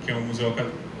 que é um museu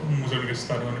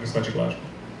universitário na Universidade de Glasgow.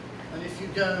 and if you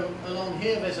go along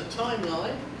here, there's a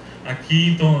timeline Aqui,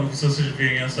 então, se vocês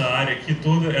verem essa área aqui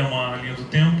toda é uma linha do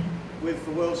tempo. with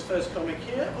the world's first comic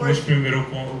here. O Or if primeiro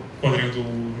quadrinho do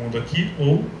mundo aqui,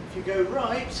 ou you go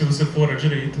right, se você for à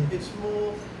direita, it's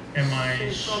more é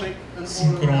mais synchronic and all around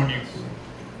sincrônico. us.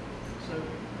 So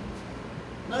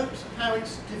note how it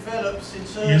develops in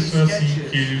E early isso é assim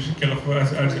sketches.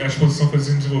 que a exposição foi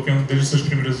se desenvolvendo desde os seus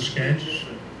primeiros sketches.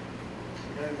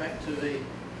 Going back to the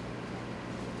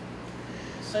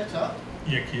setup,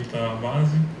 E aqui está a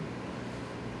base.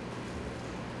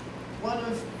 one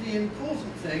of the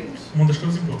important things Uma das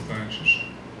coisas importantes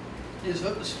is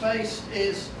that the space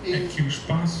is é in que o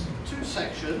espaço two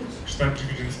sections, está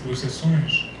dividido em duas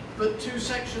seções, but two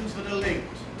sections that are linked.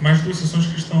 mas duas seções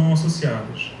que estão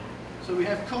associadas. So we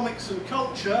have comics and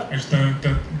culture A gente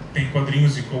tem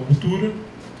quadrinhos e cultura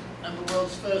and the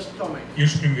world's first comic. e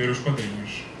os primeiros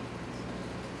quadrinhos.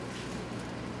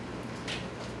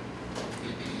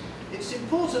 It's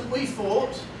important, we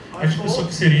thought, A gente pensou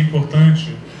que seria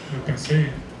importante, eu pensei,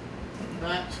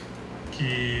 that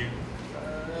que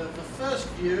the first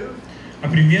view a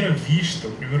primeira vista,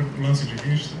 o primeiro lance de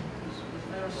vista, was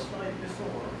very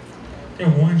É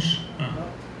onde?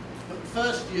 But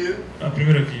first view, A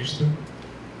primeira vista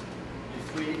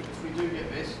if we do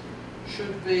get this,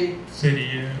 should be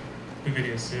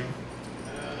deveria ser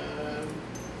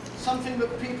something that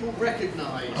people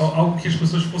recognize. algo que as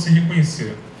pessoas fossem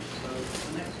reconhecer. So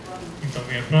the next one. Então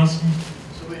vem a próxima.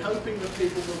 So we're hoping that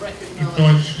people will recognize. Então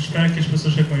a gente espera que as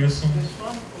pessoas reconheçam This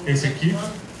one, or esse the aqui, next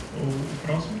one, ou o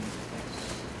próximo,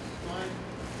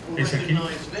 or esse aqui,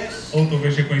 recognize this, ou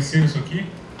talvez reconhecer isso aqui,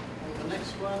 or the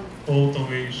next one, ou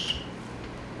talvez,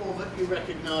 or that you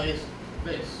recognize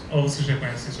this. ou vocês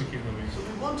reconhecem isso aqui também. So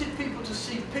we wanted people to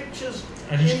see pictures,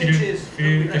 A gente queria images that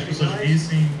we ver que as pessoas recognize,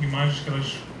 vissem imagens que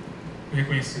elas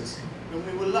reconhecessem. and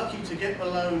we were lucky to get the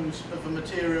loans of the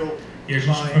material E a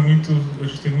gente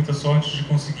teve muita sorte de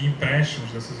conseguir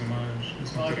empréstimos dessas imagens,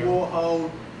 desse by material,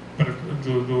 Warhol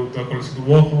da coleção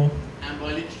do Warhol and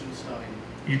by Liechtenstein.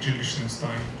 e de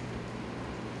Liechtenstein.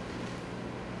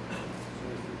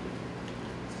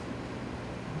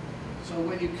 So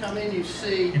when you come in, you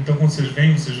see Então quando vocês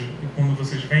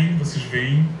vêm, vocês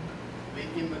veem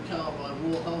the Immacar by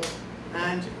Warhol,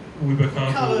 and o the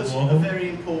Ibercar colours do are Warhol very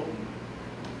important.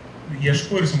 e as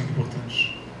cores são muito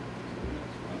importantes.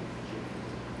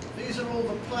 These are all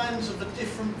the plans of the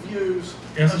different views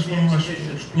Essas of the foram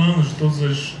exhibition. os planos de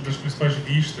todas das principais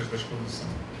vistas da exposição.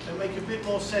 They make a bit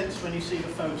more sense when you see the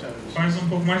photos. Faz um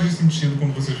pouco mais de sentido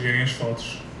quando vocês verem as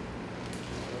fotos.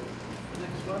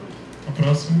 Next one. A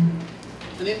próxima.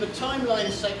 And in the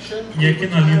timeline section, E aqui we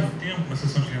na linha have do tempo, na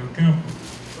seção de linha do tempo,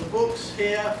 the books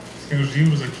here, tem os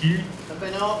livros aqui, and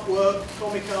then artwork,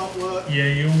 comic artwork. e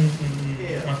aí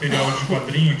material de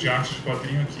quadrinho, de arte de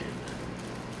quadrinho aqui.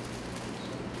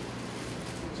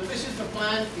 So this is the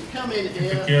plan. You come in Esse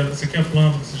here, aqui é a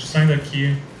planta, vocês saem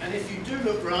daqui, and if you do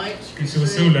look right, e you se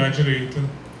você see olhar à direita,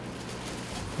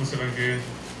 você vai ver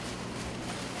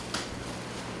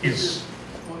isso.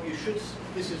 what you should.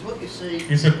 This is what you see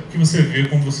Isso é o que você vê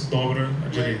quando você dobra à when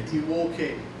direita, you walk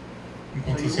in.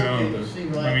 enquanto você anda,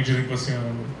 na medida que você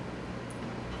anda.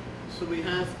 So we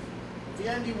have the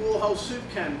Andy Warhol soup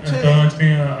can Então a gente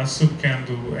tem a soup can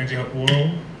do Andy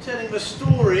Warhol, telling the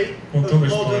story of contando a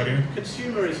modern história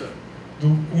consumerism.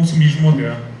 do consumismo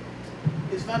moderno.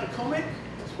 Is that a comic?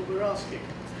 That's what we're asking.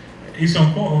 Isso é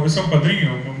um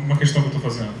quadrinho? Uma questão que eu estou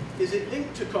fazendo. Is it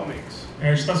linked to comics?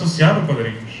 Está associado a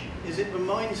quadrinhos. Is it the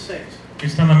mindset?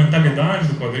 Está na mentalidade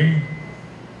do quadrinho.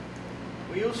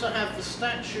 We also have the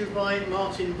statue by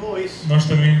Martin Boyce, Nós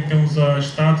também temos a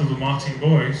estátua do Martin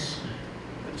Boyce,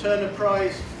 a Turner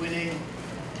Prize winning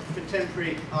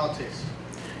contemporary artist.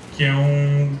 que é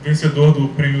um vencedor do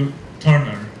prêmio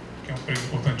Turner, que é um prêmio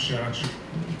importante de arte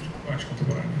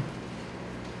contemporânea.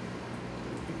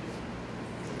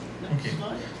 Next Okay.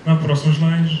 slide. Na próxima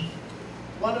slide,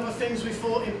 One of the things we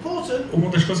thought important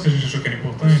uma das coisas que a gente achou que era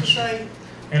was to importante say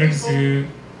era people dizer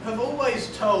have always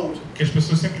told que as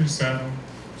pessoas sempre disseram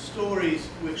stories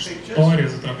with pictures.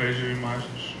 histórias através de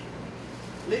imagens.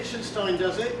 Liechtenstein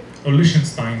does it, O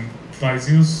Liechtenstein faz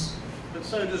isso but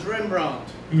so does Rembrandt.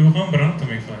 e o Rembrandt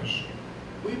também faz.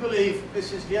 We believe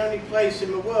this is the only place in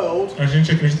the world A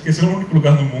gente acredita que esse é o único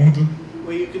lugar no mundo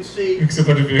where you can em see que você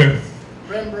pode ver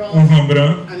Rembrandt um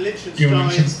Rembrandt and e um Liechtenstein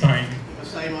Liechtenstein in the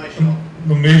same eye shot.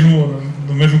 no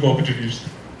mesmo golpe de vista.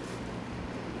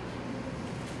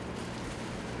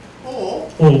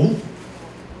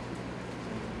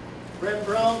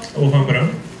 Ou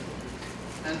Rembrandt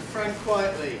and Frank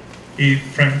Quietly. e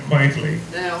Frank Quietly.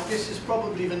 Now, this is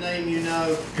probably the name you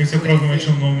know. Esse é when you provavelmente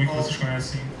o think nome que of vocês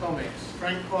conhecem. Comics.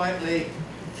 Frank Quietly,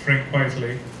 Frank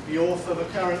Quietly, the author, the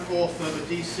current author,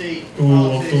 the DC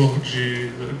o artist,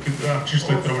 autor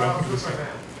artista que trabalhava para você.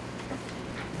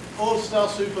 All-Star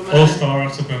Superman,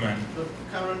 All-Star Superman, the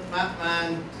current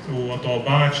Batman. o atual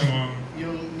Batman.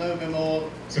 You'll know them all.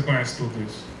 Você conhece tudo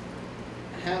isso.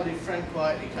 How did Frank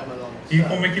Quietly come along? E So-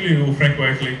 como é que o Frank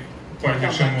Quietly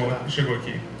chegou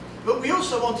aqui? But we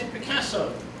also wanted Picasso.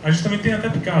 A gente também tem até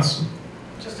Picasso.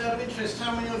 Just out of interest,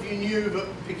 how many of you knew that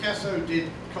Picasso did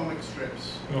comic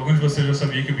strips? Alguns de vocês já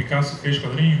sabiam que o Picasso fez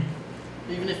quadrinho?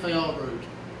 Even if they are rude.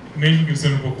 Mesmo que eles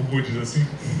sejam um pouco rudes assim.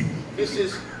 This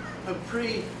is a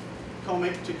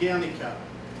pre-comic to Guernica.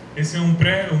 Esse é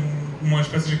uma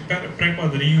espécie de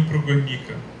pré-quadrinho para o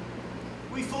Guernica.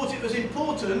 We thought it was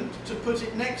important to put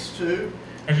it next to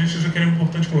A gente achou que era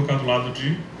importante colocar do lado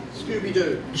de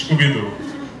Scooby-Doo. Scooby-Doo.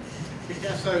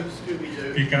 Picasso,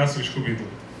 Scooby-Doo. Picasso e Scooby-Doo.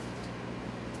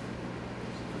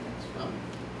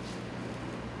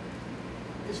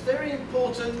 It's very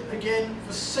important, again,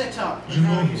 for setup De and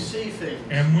how novo, you see things.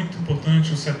 é muito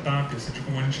importante o setup, assim, de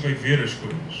como a gente vai ver as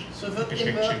coisas. So A that in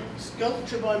the perspectiva.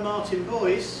 sculpture by Martin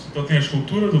Boyce, Então tem a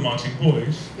escultura do Martin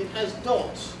Boyce, it has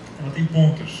dots. ela tem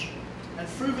pontas. And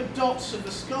through the dots of the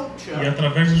E sculpture,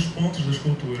 através dos pontos da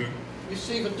escultura, you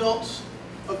see the dots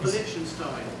of the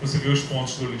Liechtenstein. você vê os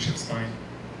pontos do Liechtenstein.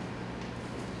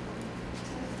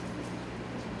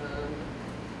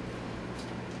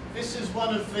 This is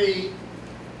one of the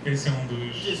Esse é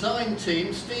dos... design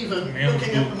team, Stephen, Membros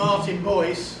looking at the Martin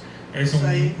Boyce, Esse é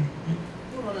saying,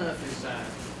 what on earth is that?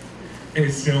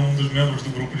 Esse é dos membros do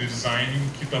grupo de design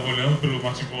que estava olhando pelo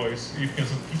Martin Boyce e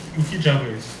pensando, o que diabo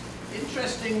é isso?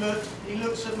 Interesting that he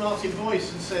looks at Martin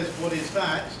Boyce and says, what is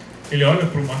that? Ele olha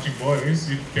para o Martin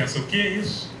Boyce e pensa, o que é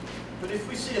isso? But if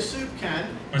we see a soup can,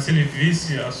 Mas se ele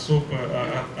visse a sopa,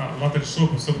 a lata de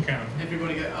sopa, o soup can,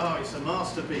 everybody goes, oh, it's a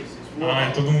masterpiece, it's e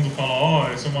Warhol. todo mundo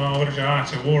fala, isso é uma obra de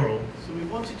arte, é Warhol. So we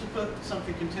wanted to put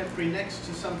something contemporary next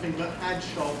to something that had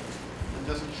shocked and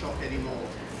doesn't shock anymore.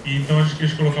 E então a gente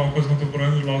quis colocar uma coisa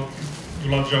contemporânea do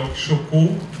lado de algo que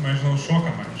chocou, mas não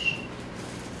choca mais.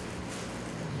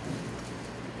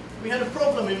 We had a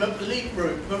problem in the leak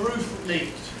room, the roof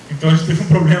leaked. Então a gente teve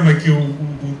problema que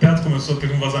o teto começou a ter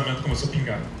vazamento, começou a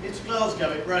pingar. It's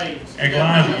Glasgow, it rains. É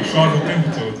Glasgow, chove o tempo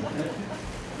todo.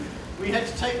 We had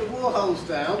to take the Warhols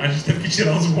down. A gente teve que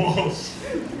tirar os Warhols.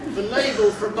 The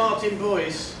label from Martin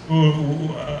Boyce,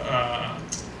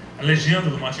 A legenda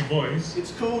do Martin Boyce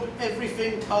it's called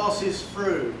Everything Passes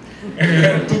Through.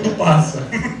 tudo passa.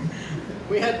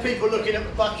 We had people looking at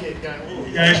the bucket going, oh.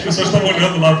 E aí as pessoas estavam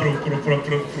olhando lá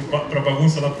pra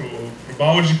bagunça, lá pro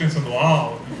balde, pensando,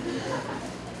 uau,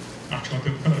 arte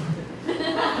contemporânea.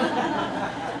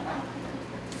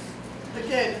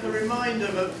 Again, a reminder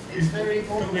that it's very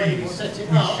important way Também we set it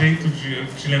um up. jeito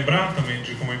de lembrar também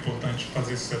de como é importante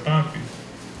fazer esse setup.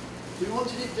 We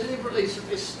wanted it deliberately, so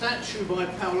this statue by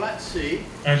Paolazzi,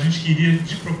 A gente queria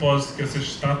de propósito que essa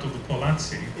estátua do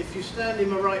Palazzi, if you stand in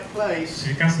the right place, se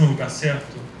ficasse no lugar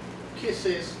certo,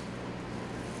 kisses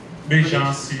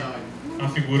beijasse Liechtenstein. a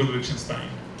figura do Liechtenstein.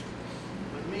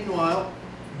 But meanwhile,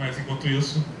 Mas enquanto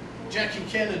isso, Jackie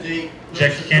Kennedy looks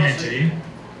Jack at Kennedy, nothing.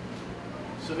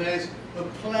 So there's a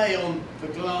play on the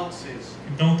glances.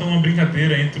 então tem uma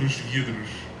brincadeira entre os vidros.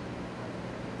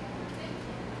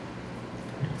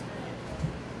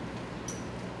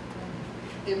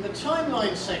 In the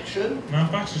timeline section, Na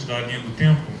parte da linha do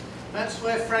tempo, that's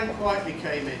where Frank Whiteley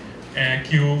came in. é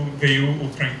que veio o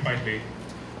Frank Whiteley.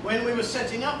 When we were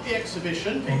setting up the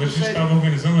exhibition, Quando a people gente said, estava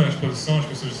organizando a exposição, as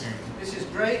pessoas diziam, this is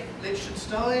great,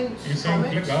 Liechtenstein, isso é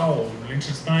comics, legal,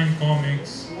 Liechtenstein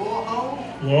Comics, Warhol,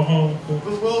 Warhol,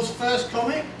 the world's first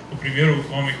comic, o primeiro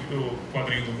o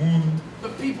quadrinho do mundo,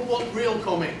 but people want real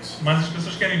comics. mas as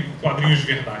pessoas querem quadrinhos de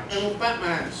verdade. They want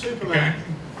Batman, Querem Superman.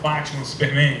 Batman,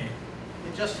 Superman.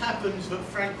 It just happens that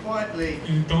Frank Whiteley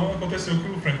Então aconteceu que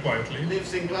o Frank Whiteley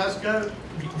lives in Glasgow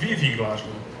vive em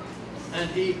Glasgow and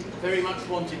he very much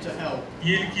wanted to help.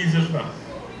 e ele quis ajudar.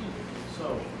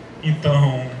 So,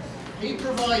 Então he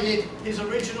provided his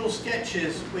original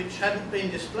sketches which hadn't been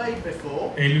displayed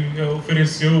before, ele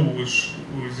ofereceu os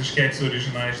esquetes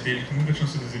originais dele que nunca tinham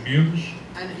sido exibidos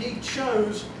and he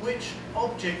chose which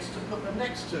objects to put them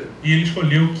next to. e ele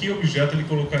escolheu que objeto ele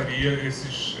colocaria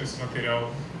esse material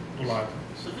do lado.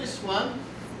 So this one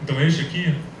Então este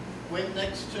aqui went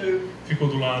next to ficou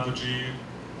do lado de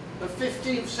a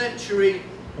 15th century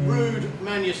rude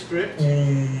manuscript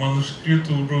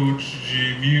manuscrito rude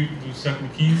do século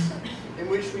XV, in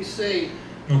which we see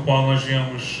no qual nós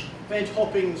vemos bed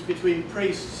hoppings between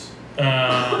priests.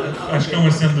 as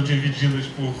camas sendo divididas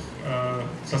por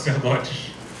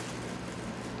sacerdotes.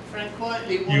 Frank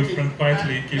Whiteley E o wanted Frank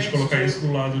Whiteley that quis next colocar to isso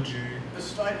do lado de a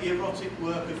slightly erotic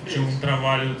work of um his.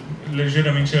 trabalho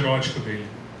ligeiramente erótico dele.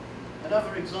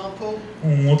 Another example,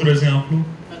 Outro exemplo,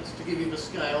 that's to give you the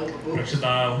scale, the para books. te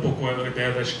dar pouco a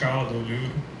ideia da escala do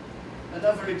livro.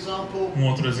 Another example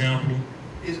Outro exemplo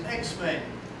is X-Men.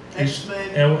 é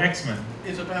X-Men o X-Men,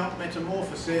 is about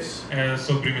metamorphosis, é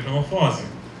sobre metamorfose.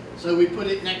 so we put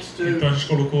it next Então to a gente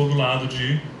colocou do lado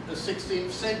de the 16th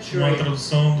uma century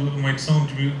tradução, uma edição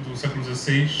do século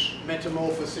XVI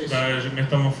metamorphosis da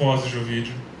Metamorfose de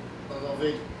Ovídio, of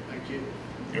Ovid, thank you,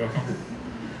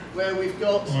 where we've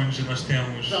got onde nós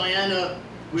temos Diana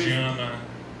with Diana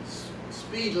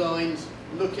speed lines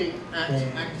looking at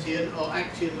Com- Actaeon, or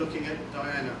Actaeon looking at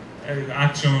Diana.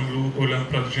 Action olhando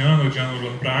para Diana, ou Diana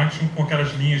olhando para Action, com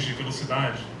aquelas linhas de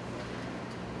velocidade.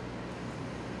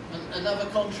 Another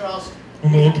contrast,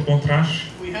 Outro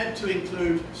contraste, we had to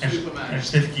include a Superman.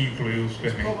 gente teve que incluir o It's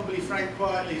Superman. probably Frank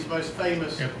Whiteley's most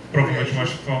famous É provavelmente o mais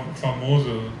creation. famoso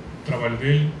o trabalho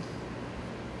dele.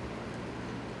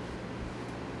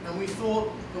 And we thought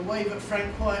the way that Frank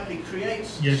Whiteley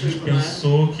creates E a gente Superman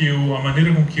pensou que a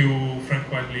maneira com que o Frank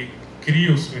Whiteley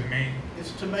cria o Superman is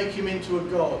to make him into a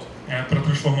god. é para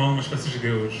transformá-lo numa espécie de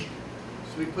Deus.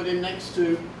 So we put him next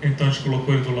to Então a gente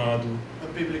colocou ele do lado a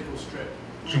biblical strip.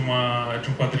 de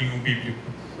um quadrinho bíblico.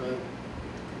 So,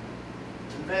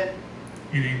 and then,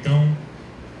 E então,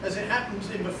 as it happens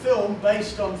in the film,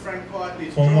 based on Frank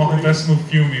Whiteley's como drawing, acontece no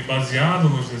filme baseado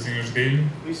nos desenhos dele,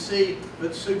 we see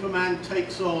that Superman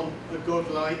takes on a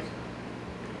godlike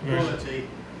quality,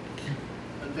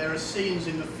 and there are scenes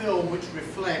in the film which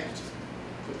reflect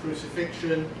the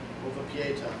crucifixion of the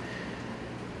Pieta.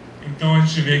 então a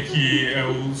gente vê que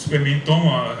o Superman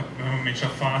toma realmente a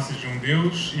face de um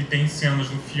deus e tem cenas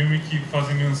no filme que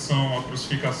fazem menção à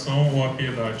crucificação ou à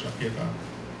piedade,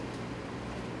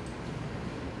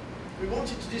 We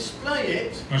wanted to display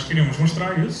it, Nós queríamos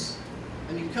mostrar isso.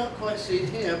 and you can't quite see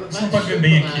it here, but Você não that's pode ver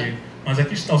bem aqui, Superman mas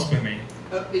aqui está o Superman,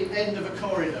 at the end of a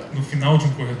corridor. no final de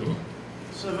um corredor.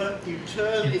 So that you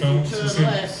turn, Então, if se you turn você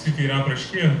left, se virar para a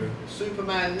esquerda,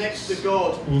 Superman next to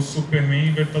God o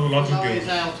Superman vai estar do lado de flies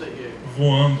Deus, out at you.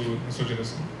 voando na sua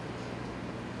direção.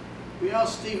 We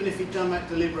asked Stephen if he'd done that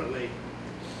deliberately.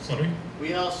 Sorry?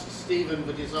 We asked Stephen,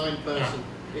 the design person,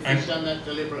 if I- he'd done that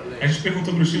deliberately. A gente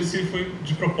perguntou para o Steve se foi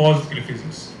de propósito que ele fez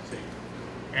isso. Sim.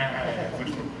 Foi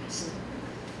de propósito.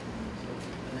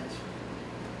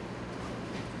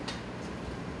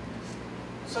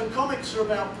 So comics are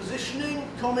about positioning.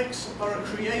 Comics are a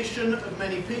creation of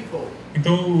many people.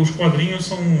 Então, os quadrinhos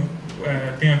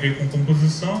têm a ver com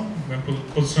composição, né,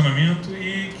 posicionamento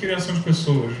e criação de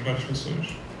pessoas, de várias pessoas.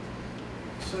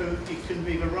 So it can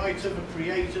be the writer, the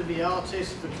creator, the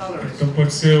artist, the colorist. Então,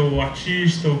 pode ser o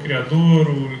artista, o criador,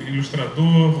 o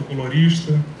ilustrador, o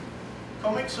colorista.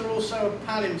 Comics are also a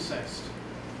palimpsest,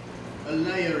 a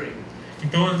layering.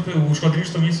 Então, os quadrinhos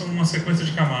também são uma sequência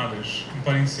de camadas, um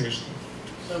palincesto.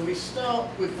 So we start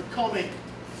with the comic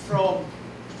from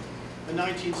the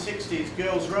 1960s,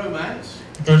 Girls' Romance,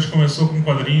 Então, a gente começou com um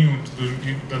quadrinho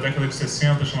da década de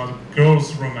 60 chamado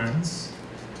Girls' Romance,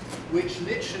 which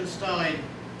Lichtenstein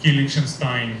que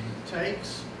Lichtenstein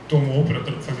takes tomou para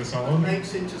fazer essa and obra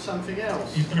makes into something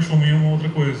else. e transformou em uma outra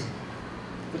coisa.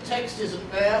 The text isn't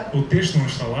there O texto não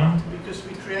está lá because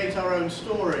we create our own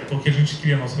story. porque a gente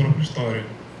cria a nossa própria história.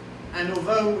 And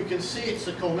although we can see it's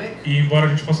a comic, E embora a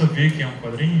gente possa ver que é um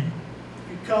quadrinho,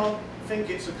 you can't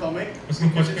think it's a comic você não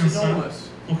because pode it's pensar enormous.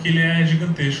 porque ele é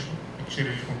gigantesco, tira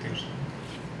ele de contexto.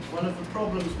 One of the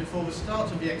problems before the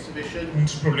start of the exhibition Um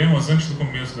dos problemas antes do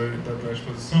começo da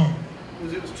exposição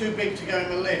was it was too big to go in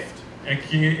the lift. é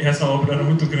que essa obra era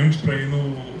muito grande para ir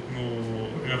no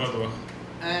elevador.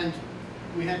 And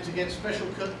we had to get special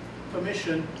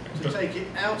permission to take it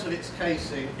out of its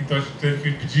casing Então a gente teve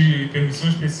que pedir permissão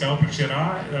especial para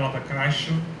tirar ela da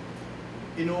caixa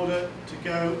in order to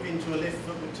go into a lift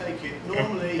that would take it.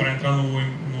 Normally, para entrar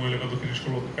no elevador que a gente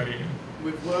colocaria.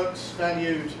 with works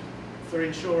valued for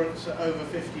insurance at over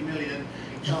 50 million,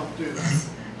 you can't do that.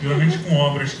 Geralmente com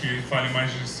obras que valem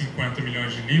mais de 50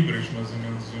 milhões de libras, mais ou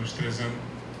menos uns 50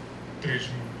 million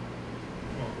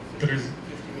pounds.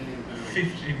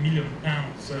 50 million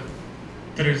pounds,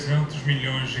 300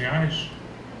 milhões de reais.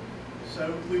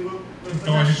 So we were, the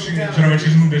Então a gente, National geralmente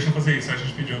eles Gallery não deixam fazer isso, a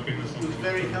gente pediu uma permissão. was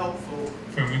very helpful.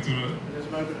 Foi muito. There's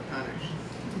a moment of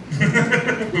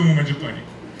panic. Foi um momento de pânico.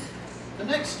 The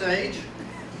next stage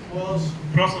was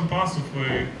O próximo passo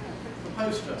foi the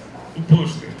poster, o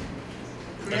pôster,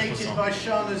 created by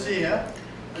Shah Nazir, a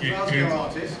que é Glasgow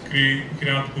artist.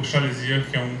 criado por Charlesier,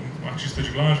 que é um artista de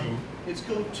Glasgow. It's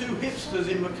called Two Hipsters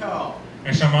in the Car.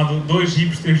 É chamado Dois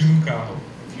Hipsters num Carro.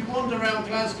 If you wander around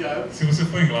Glasgow, Se você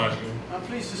for em Glasgow, I'm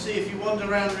pleased to see if you wander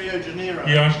around Rio de Janeiro,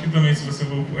 e eu acho que também se você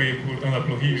for aí andar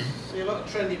pelo Rio, see a lot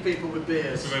of trendy people with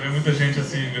beards, você vai ver muita gente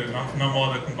assim na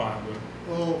moda com barba,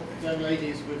 or young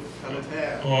ladies with coloured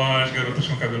hair. ou as garotas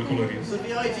com cabelo colorido. So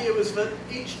the idea was that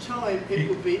each time it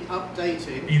would be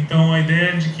updated. Então a ideia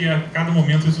é de que a cada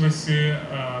momento isso vai ser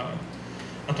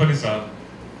atualizado.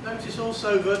 Notice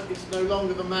also that it's no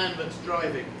longer the man that's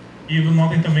driving, E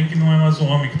notem também que não é mais o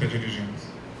homem que está dirigindo.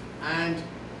 and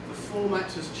the format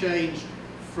has changed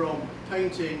from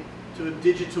painting to a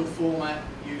digital format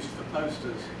used for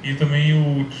posters. E também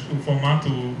o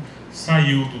formato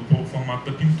saiu do formato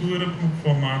da pintura para o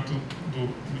formato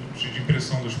de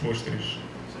impressão dos pôsteres.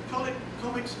 So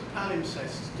comics are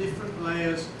palimpsests, different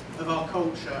layers of our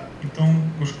culture. Então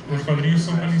os quadrinhos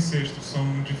são palincestos, são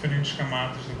diferentes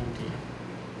camadas da cultura.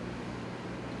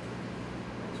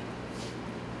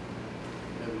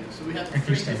 So we have Aqui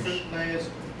three estamos. different layers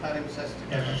of palimpsest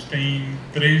A together. gente tem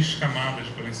 3 camadas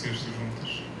de palincestos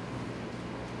juntas.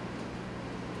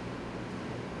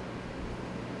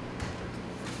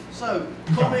 So,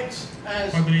 Então, comics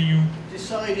as quadrinho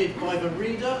decided by the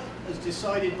reader, as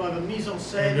decided by the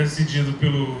mise-en-scène, decidido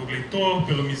pelo leitor,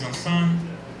 pelo mise-en-scène,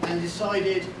 and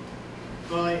decided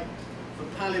by the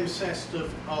palimpsest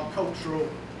of our cultural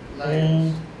ou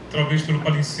layers. talvez pelo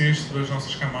palincesto das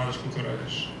nossas camadas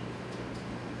culturais.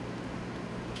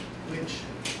 Which,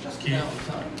 just Que- about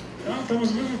time, Estamos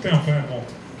ao mesmo tempo, é bom.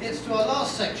 gets to our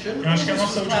last section. Eu acho que a This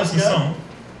nossa was última Glasgow, sessão,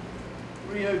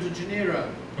 Rio de Janeiro.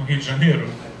 no Rio de Janeiro,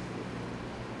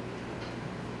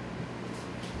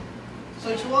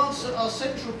 So to answer our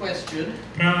central question,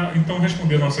 para então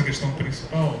responder a nossa questão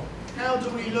principal, how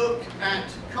do we look at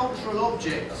cultural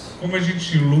objects como a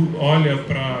gente olha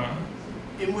para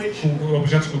in which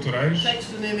objetos culturais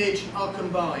text and image are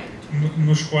combined?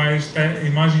 nos quais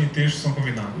imagem e texto são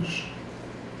combinados?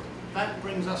 That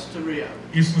brings us to Rio.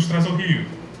 Isso nos traz ao Rio.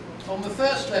 On the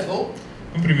first level,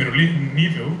 No primeiro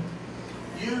nível,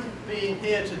 you being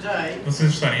here today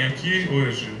vocês estarem aqui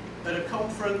hoje at a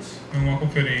conference numa in a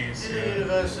conferência,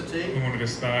 university numa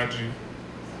universidade,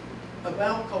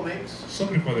 about comics,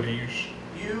 sobre quadrinhos.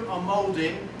 you are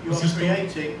molding, you are Vocês estão-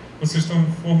 creating Vocês estão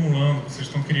formulando, vocês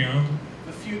estão criando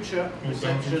the future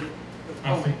Mudando reception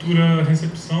a of comics. futura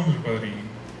recepção de quadrinho,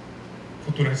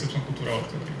 futura recepção cultural de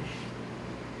quadrinhos.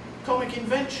 Comic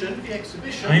Invention, the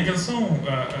exhibition, A invenção,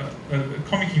 a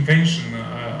Comic Invention,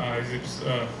 a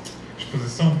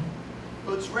exposição,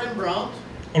 puts Rembrandt,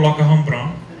 coloca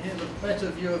Rembrandt, and here's a better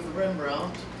view of the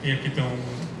Rembrandt. e aqui tem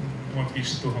uma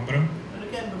pista do Rembrandt, And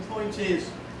again, the point is,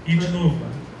 e de novo,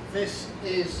 this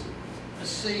is a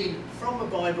scene from the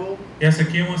Bible, essa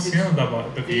aqui é uma cena da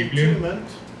the Bíblia, Entombment,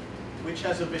 which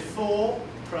has a before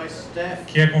Christ's death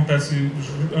que acontece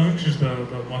antes da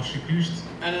morte de Cristo,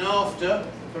 and an after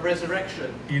the resurrection.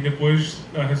 e depois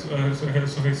a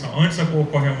ressurreição. Antes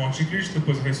ocorre a morte de Cristo,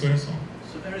 depois a ressurreição.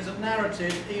 So there is a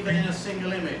narrative even in a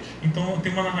single image. Então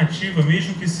tem uma narrativa,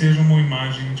 mesmo que seja uma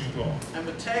imagem individual. And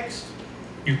the text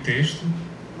E o texto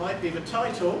might be the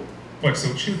title, pode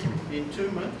ser o título, the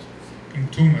entombment,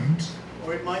 Entombment,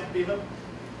 or it might be the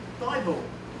Bible.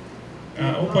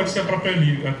 ou pode ser a própria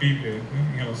a Bíblia,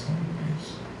 né, em relação a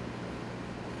isso.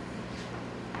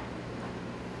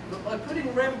 But by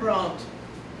putting Rembrandt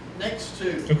next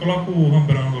to Eu coloco o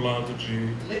Rembrandt do lado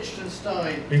de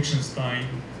Liechtenstein, Liechtenstein,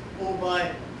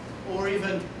 or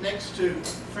even next to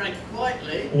Frank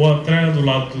Whiteley, ou até do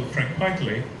lado do Frank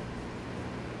Whiteley,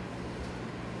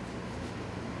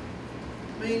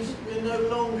 means we're no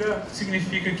longer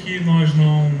significa que nós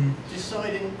não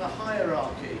deciding the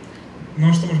hierarchy.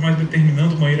 estamos mais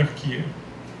determinando uma hierarquia.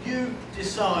 You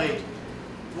decide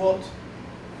what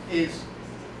is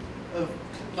of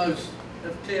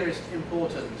clearest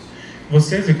importance.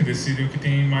 Vocês é que decidem o que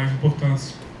tem mais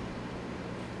importância.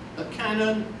 A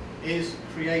canon is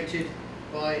created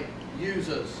by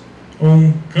users,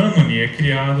 Um cânone é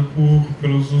criado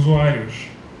pelos usuários,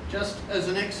 just as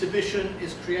an exhibition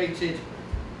is created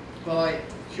by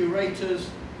curators,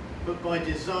 but by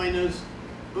designers,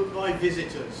 but by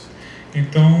visitors.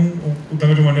 então da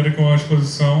mesma maneira que uma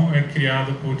exposição é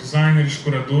criada por designers,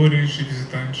 curadores e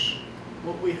visitantes.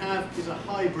 What we have is a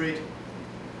hybrid,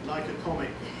 like a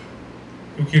comic.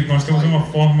 O que nós temos é uma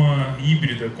forma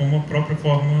híbrida, como a própria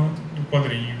forma do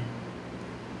quadrinho.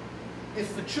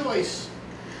 If the choice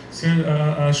Se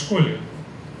a escolha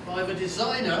by the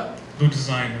designer do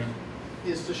designer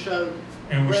is to show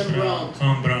é mostrar Rembrandt,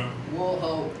 Rembrandt,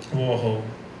 Warhol, Warhol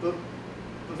but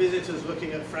the visitors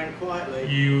looking at Frank Whiteley,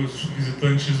 e os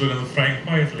visitantes olhando Frank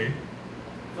Whiteley,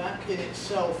 that in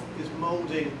itself is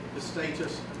molding the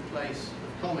status and place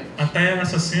of comics. até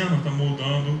essa cena está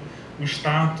moldando o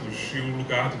status e o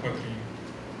lugar do quadrinho.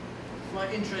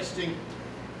 Quite interesting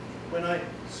when I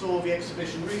saw the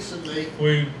exhibition recently.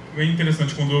 Foi bem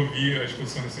interessante quando eu vi a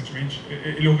exposição recentemente.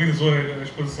 Ele organizou a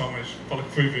exposição, mas fala que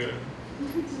foi ver.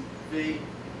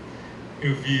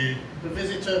 Eu vi The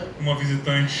visitor uma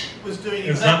visitante was doing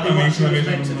exactly what exatamente she na was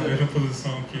meant to mesma do.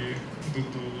 posição que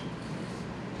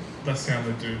da cena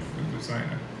do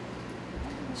designer.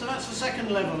 So that's the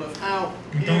second level of how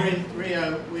Então- here in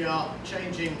Rio we are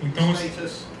changing Então,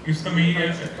 status. Isso também and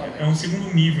approach to é um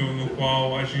segundo nível no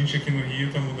qual a gente aqui no Rio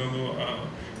está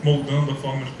moldando a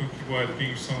forma de que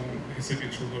quadrinhos são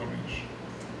recebidos culturalmente.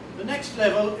 The next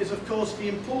level is of course the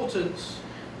importance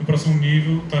No próximo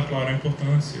nível está claro a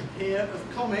importância here of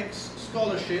comics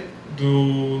scholarship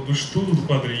do estudo do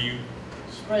quadrinho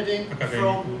spreading from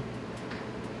acadêmico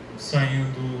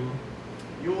saindo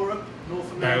Europe,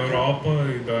 North da America, Europa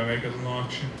e da América do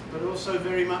Norte but also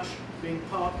very much being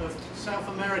part of South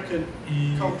American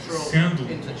e cultural sendo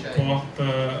interchange.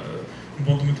 um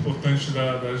ponto muito importante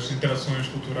das interações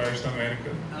culturais da América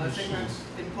And I do think Sul. that's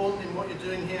important in what you're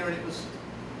doing here, and it was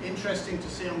interesting to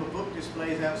see on the book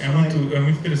displays É outside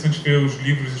muito interessante ver os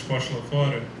livros expostos lá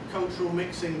fora, cultural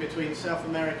mixing between South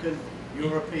American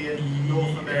European,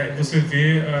 North American. Você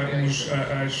vê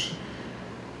as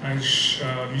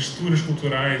misturas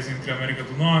culturais entre a América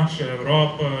do Norte, a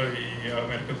Europa e a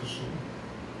América do Sul.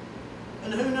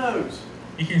 And who knows?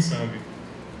 E quem sabe?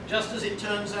 Just as it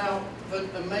turns out that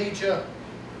a major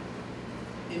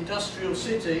industrial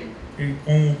city, E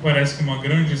como parece que uma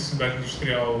grande cidade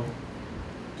industrial,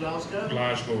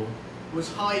 Glasgow, was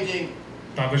hiding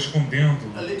estava escondendo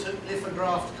a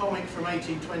lithographed comic from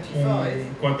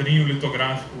 1825. quadrinho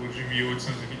litográfico de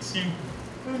 1825.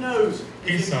 Who knows?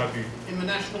 Quem sabe? In the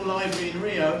National Library in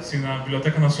Rio, Se na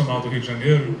Biblioteca Nacional do Rio de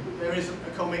Janeiro there isn't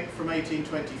a comic from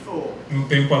 1824. não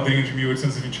tem um quadrinho de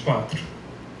 1824.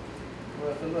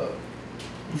 Worth a look.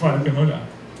 Vale a pena olhar.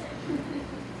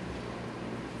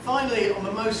 Finally, on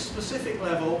the most specific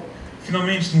level,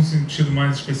 Finalmente, num sentido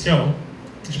mais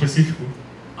específico,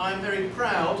 I am very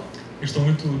proud tenho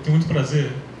muito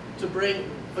prazer to bring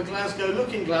the Glasgow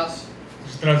Looking Glass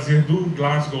de trazer do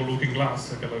Glasgow Looking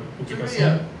Glass, aquela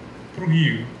publicação, para o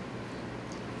Rio.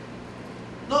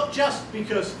 Not just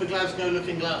because the Glasgow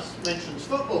Looking Glass mentions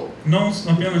football. Não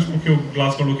apenas porque o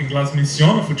Glasgow Looking Glass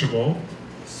menciona futebol.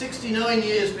 69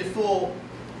 years before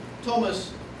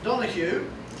Thomas Donahue,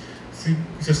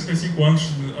 65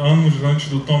 anos antes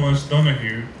do Thomas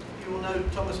Donahue. you will know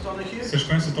Thomas Donahue? Vocês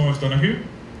conhecem o Thomas Donahue?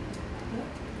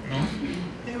 Não?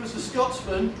 He was a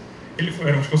Scotsman Ele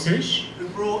era um escocês who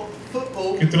brought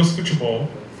football que trouxe futebol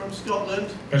from Scotland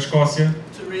da Escócia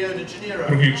to Rio de Janeiro.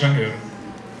 para o Rio de Janeiro.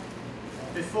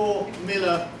 Before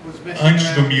Miller was messing Antes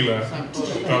do around Miller in São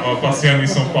Paulo. estava passeando em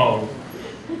São Paulo.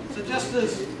 So just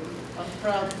as I'm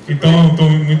proud to Então eu estou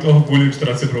muito orgulho de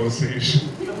trazer para vocês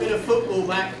bring a bit of football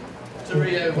back to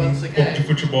Rio once pouco de again.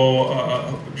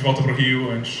 futebol de volta para o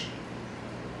Rio antes.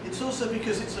 It's also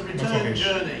because it's a Mais uma return vez.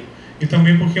 journey. E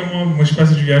também porque é uma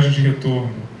espécie de viagem de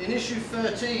retorno. In issue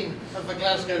 13 of the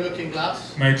Glasgow Looking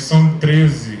Glass, Na edição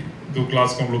 13 do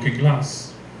Glasgow Looking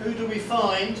Glass, who do we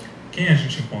find, quem a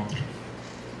gente encontra?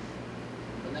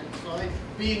 the next slide,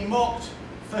 being mocked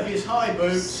for his high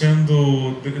boots,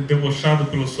 Sendo debochado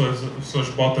pelas suas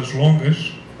botas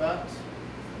longas, but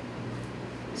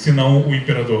se não o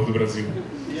imperador do Brasil.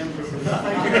 the Emperor.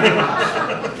 Thank you very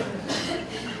much.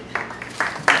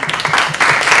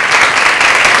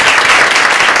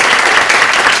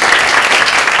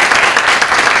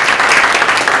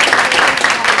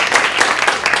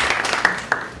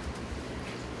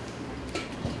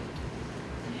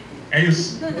 É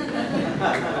isso.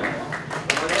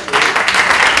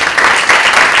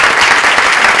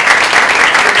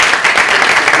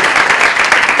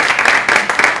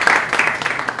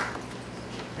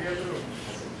 Pedro,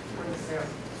 com licença,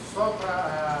 só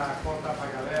para contar para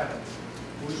a galera,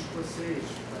 os escoceses,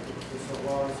 o professor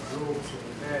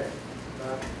Laurence,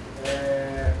 tá,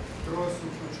 trouxe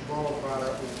o futebol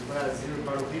para o Brasil,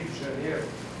 para o Rio de Janeiro,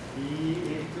 e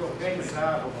ele que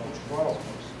organizava o futebol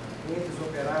entre os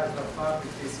operários da fábrica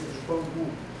de tecidos Bangu.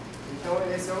 Então,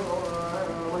 essa é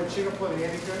uma antiga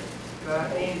polêmica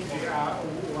entre a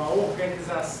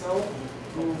organização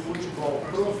do futebol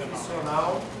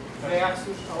profissional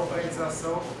versus a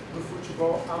organização do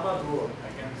futebol amador.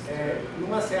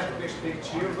 Numa certa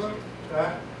perspectiva,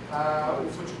 tá, o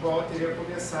futebol teria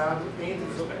começado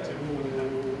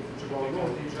o futebol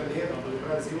no Rio de Janeiro, no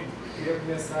Brasil, teria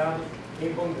começado em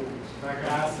Bangu, tá,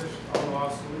 graças ao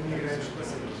nosso imigrante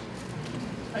escocês.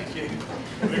 Thank you.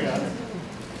 Obrigado.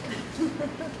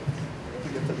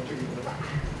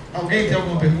 Alguém tem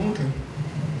alguma pergunta?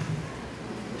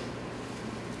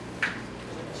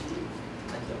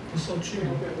 Eu sou o time.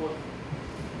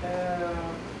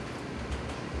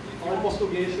 Fala em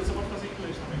português. Você pode fazer em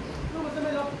inglês também. Não, mas é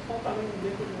melhor faltar no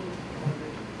meio todo mundo.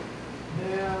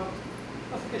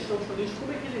 Essa questão de quadrinhos,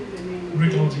 como é que ele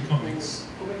Realized comics.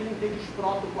 Como é que ele entende os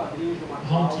proto-quadrinhos do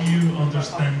Macau? How do you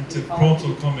understand the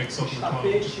proto-comics of Macau?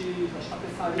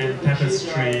 And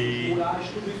tapestry,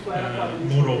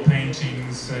 mural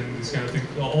paintings, and this kind of thing.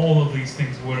 All of these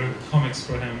things were comics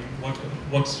for him.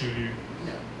 What's your view?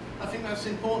 Yeah, I think that's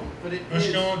important, but it Eu acho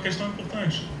que é is. uma questão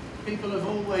importante, People have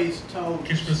always told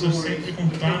que as pessoas stories sempre with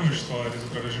contaram pictures, histórias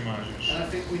através de imagens. and I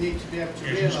think we need to be able to E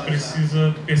a gente realise that.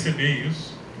 precisa perceber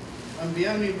isso. And the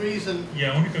only reason E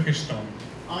a única questão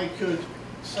I could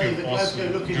que say eu that posso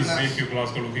Glasgow Looking dizer Glass que o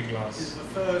Glasgow Looking is Glass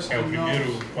the first é o and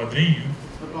primeiro not quadrinho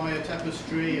to buy a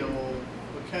tapestry or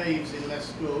the caves in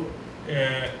Escola,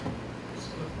 é,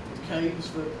 caves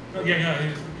for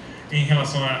em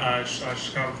relação às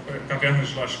cavernas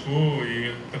de Lascaux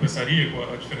e tapeçaria,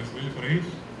 qual a diferença dele por aí?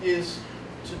 is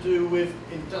to do with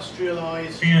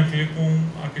industrialized Tem a ver com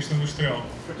a questão industrial,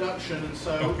 production, and a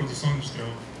so produção industrial.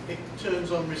 it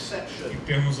turns on reception. Em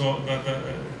termos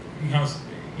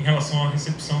em relação à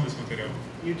recepção desse material.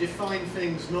 You define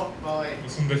things not by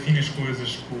Você não define as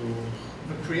coisas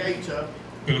the creator,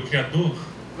 pelo criador,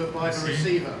 but by the Sim.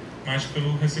 receiver, mas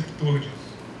pelo receptor disso.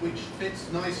 which fits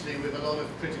nicely with a lot of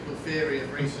critical theory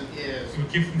of recent years. O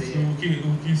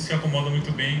que se acomoda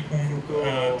muito bem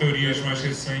com teorias mais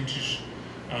recentes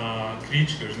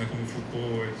críticas, né, como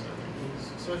Foucault, etc.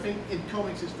 So I think in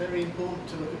comics it's very important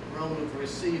to look at the role of the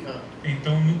receiver.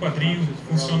 Então, no quadrinho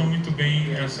funciona muito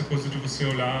bem essa coisa de você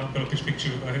olhar pela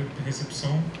perspectiva da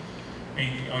recepção,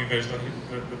 ao invés da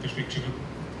perspectiva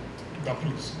da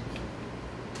produção.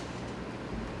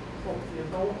 Bom,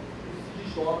 então, esse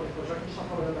desdobra, então, já que a gente está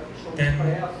falando da questão do Then-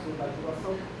 expresso, da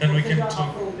divulgação, then we você can já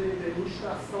talk- falou da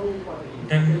ilustração em quadrinhos.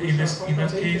 Then, Porque a in ilustração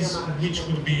that também tem a case, narrativa which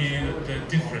would be the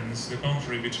difference, the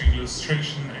boundary between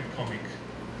illustration and comic?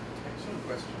 Excellent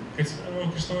question. É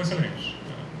uma questão excelente.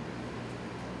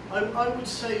 I would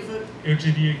say that Eu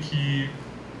diria que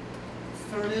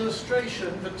for an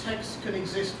illustration, the text can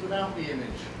exist without the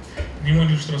image. em uma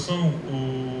ilustração,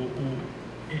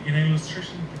 na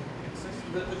illustration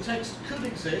That the text could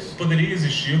exist poderia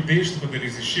existir, o texto poderia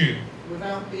existir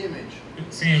without the image.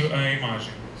 sem a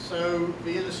imagem. So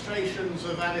the illustrations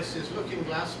of Alice's Looking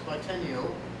Glass by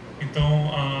Tenniel Então,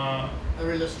 are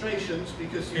illustrations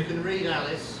because you can read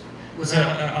Alice Você-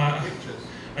 without pictures.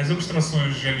 as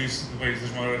ilustrações de Alice do País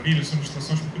das Maravilhas são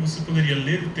ilustrações porque você poderia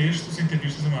ler o texto sem ter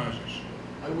visto as imagens.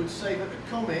 I would say that the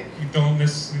comic Então,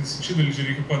 nesse sentido, ele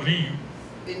diria que o quadrinho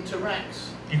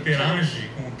interacts the text interage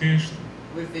com o texto,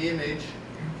 with the image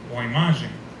com a imagem,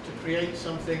 to create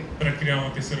something para criar uma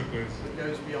terceira coisa, that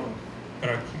goes beyond.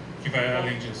 para que vai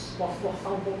além disso. Posso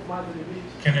forçar um pouco mais o limite?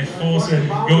 Can I force and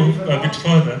go a bit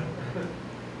further?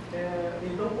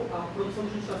 Então, a produção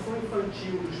de ilustração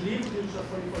infantil, os livros de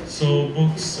ilustração infantil, So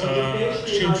books, onde texto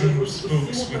e imagem children's tudo books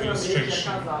with simultaneamente é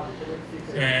illustration. casado, como é que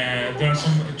fica? There are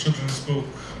some children's books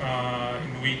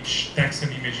in which text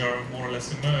and image are more or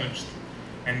less merged.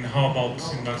 And how about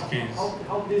in that case?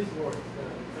 How this works?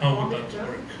 How would that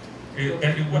work?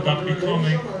 Would that be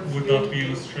comic? Would that be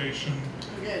illustration?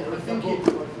 Again, I think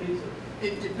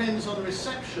it depends on the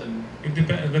reception.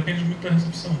 Depende muito da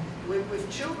recepção. With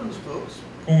children's books,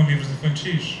 Com livros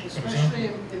infantis, por especially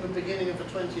exemplo, in the beginning of the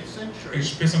 20th century,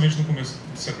 especialmente no começo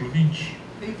do século XX,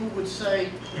 people would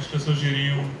say as pessoas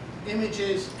diriam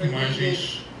images are needed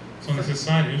imagens são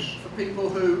necessárias for people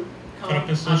who para can't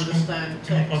pessoas understand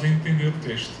que não text, podem entender o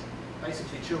texto,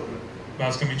 basically children.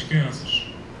 basicamente crianças.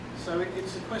 So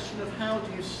it's a question of how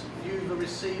do you view the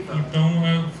receiver.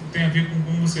 Então tem a ver com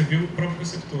como você vê o próprio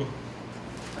receptor.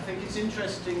 I think it's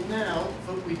interesting now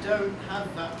that we don't have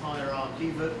that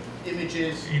hierarchy, that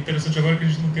images É interessante agora que a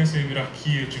gente não tem essa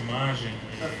hierarquia de imagem,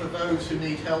 are for those who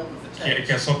need help with the text.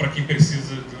 que é só para quem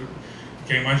precisa,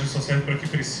 que a imagem só serve para quem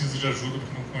precisa de ajuda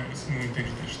porque não conhece, não entende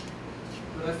o texto.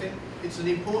 But I think it's an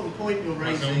important point you're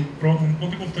Mas é raising um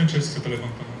ponto importante esse que você está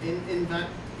levantando. in that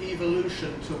evolution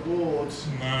towards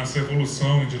Nessa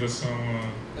evolução em direção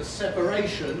a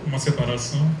separation a uma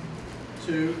separação,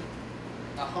 to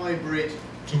a hybrid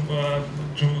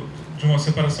de uma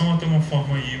separação até uma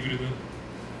forma híbrida,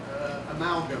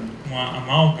 amalgam. uma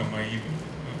amálgama híbrida,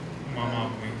 uma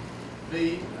amálgama.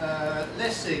 The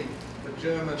Lessing, the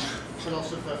German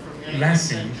philosopher from the 18th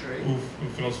Lessing, century, o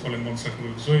filósofo alemão do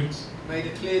século XVIII, made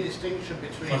a clear distinction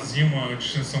between fazia uma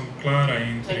distinção clara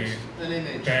entre text and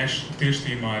image. texto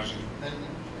e imagem. And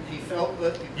he felt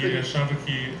that E ele achava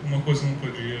que uma coisa não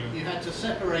podia, you had to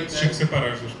separate tinha que them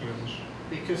separar as duas coisas.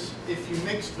 because if you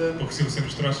mixed them, Porque se você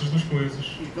misturasse as duas coisas,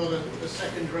 you've got a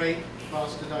second-rate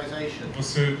bastardization.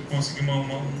 você conseguia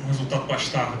um resultado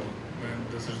bastardo, né,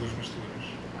 dessas duas misturas.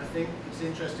 I think it's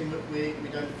interesting that we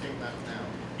don't think that now.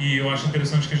 E eu acho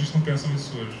interessante que a gente não pensa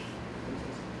nisso hoje.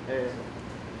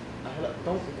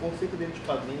 Então, o conceito dele de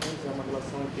quadrinhos é uma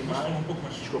relação entre Vamos falar imagem. um pouco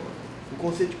mais. Desculpa. O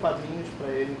conceito de quadrinhos para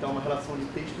ele, então, é uma relação de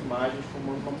texto e imagens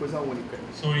formando uma coisa única.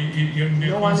 So in your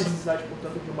Não há concept, necessidade,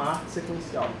 portanto, de uma arte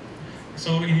sequencial.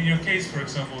 so in your case, for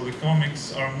example, the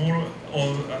comics are more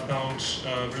all about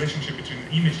relationship between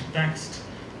image and text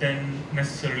than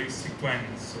necessarily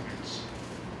sequence of it.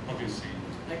 How do you see?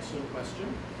 Excellent question.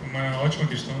 Uma ótima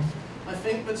questão. I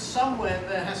think that somewhere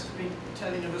there has to be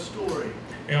telling of a story.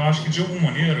 Eu acho que de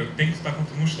alguma maneira tem que estar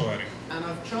contando uma história. And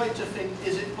I've tried to think,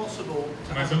 is it possible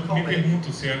to Mas have eu a me comic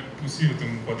pergunto se é possível ter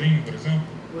um quadrinho, por exemplo,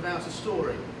 without a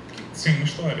story? sem uma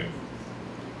história.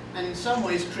 And in some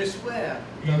ways, Chris Ware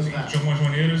E, does de that. algumas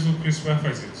maneiras o Chris Ware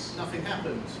faz isso. Nothing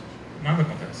happens. Nada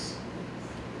acontece.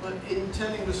 But in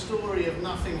telling the story of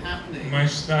nothing happening,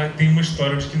 Mas tem uma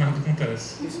história de que nada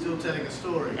acontece. he's still telling a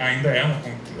story. Ainda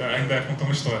é contar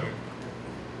uma história.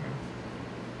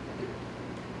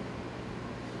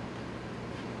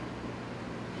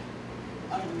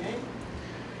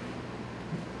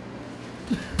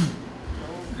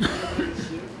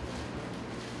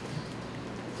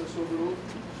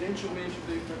 gentilmente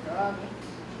veio para cá, né?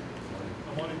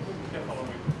 Quer falar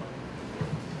muito?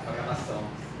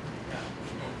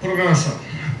 Programação.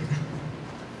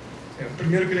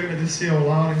 Primeiro eu queria agradecer ao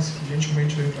Laurence, que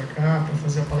gentilmente veio para cá para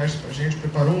fazer a palestra para a gente,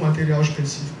 preparou um material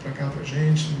específico para cá para a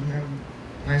gente, né?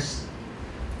 Nice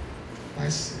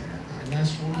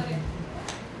work.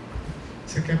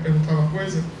 Você quer perguntar uma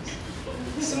coisa?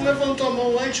 Você não levantou a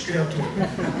mão antes, criatura.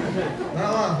 Vai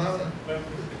lá, vai lá.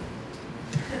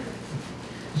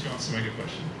 She wants to make a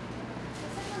question.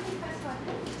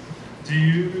 Do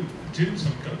you do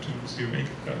some cartoons? Do you make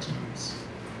cartoons?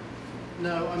 No,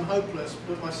 I'm hopeless,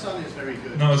 but my son is very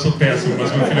good. Não, eu sou péssimo,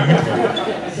 mas meu filho é muito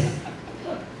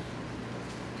bom.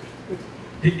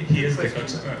 He is the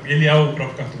cartoon. Ele é o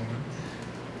próprio cartoon, né?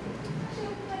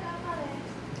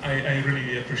 I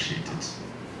really appreciate it.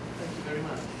 Thank you very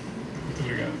much. Muito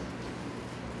obrigado.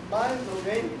 Mais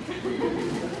alguém?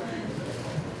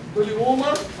 Dou-lhe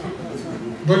uma.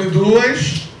 Dou-lhe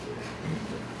duas.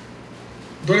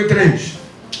 Dou-lhe três.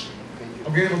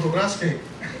 Alguém levantou o braço? Quem?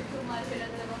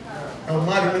 É o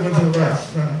Mário levantando o braço.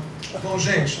 Tá. Bom,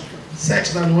 gente,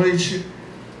 7 da noite,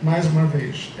 mais uma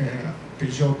vez,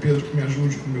 pedi ao Pedro que me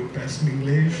ajude com o meu péssimo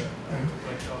inglês,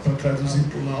 para traduzir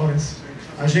para o Laurence.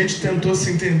 A gente tentou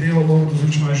se entender ao longo dos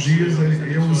últimos dias.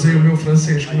 Eu usei o meu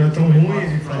francês, que não é tão ruim,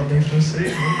 ele fala bem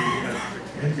francês, né?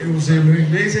 Eu usei o meu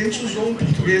inglês e a gente usou um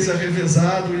português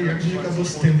revezado e a gente acabou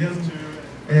se entendendo.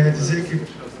 Dizer que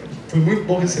foi muito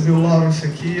bom receber o Laurence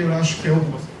aqui. Eu acho que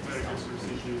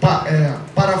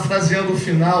parafraseando o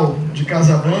final de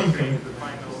Casablanca,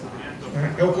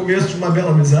 é o começo de uma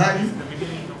bela amizade.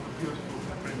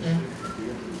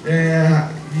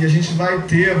 E a gente vai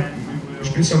ter,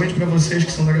 especialmente para vocês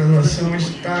que são da graduação, a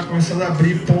gente está começando a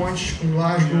abrir pontes com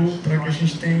Glasgow para que a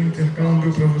gente tenha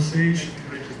intercâmbio para vocês,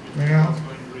 né?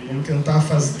 Vamos tentar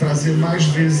trazer mais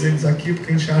vezes eles aqui,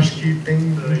 porque a gente acha que tem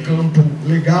um campo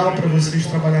legal para vocês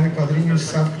trabalharem em quadrinhos.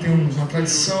 Sabe que tem uma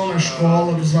tradição na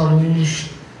escola dos alunos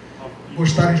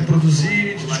gostarem de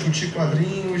produzir, de discutir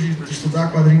quadrinhos, de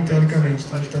estudar quadrinho teoricamente.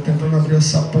 Então a gente está tentando abrir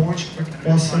essa ponte para que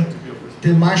possa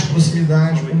ter mais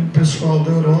proximidade com o pessoal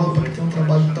da Europa, que tem um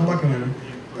trabalho tão bacana.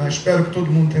 Tá? Espero que todo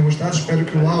mundo tenha gostado, espero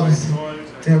que o Laurence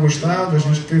tenha gostado. A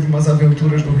gente teve umas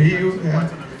aventuras no Rio, né?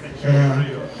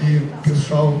 E o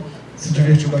pessoal se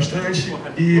divertiu bastante.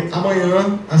 E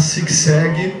amanhã a SIQ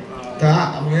segue,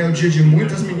 tá? Amanhã é o dia de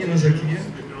muitas meninas aqui.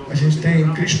 A gente tem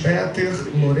Cris Petter,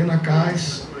 Lorena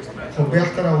Kais,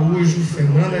 Roberta Araújo,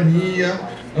 Fernanda Nia,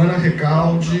 Ana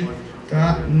Recalde,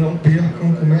 tá? Não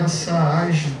percam, começa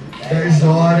às 10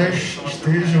 horas,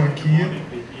 estejam aqui.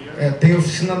 Tem a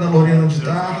oficina da Lorena de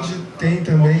tarde, tem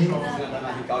também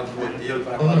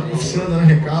a oficina da Ana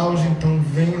Recalde, então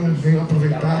venham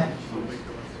aproveitar.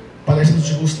 A palestra do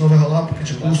Tiburcio não vai rolar, porque o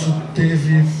Tiburcio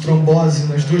teve trombose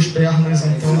nas duas pernas,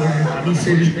 então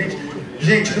infelizmente...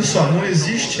 Gente, olha só, não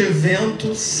existe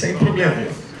evento sem problema.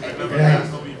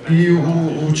 E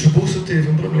o Tiburcio teve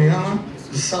um problema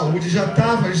de saúde, já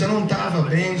não estava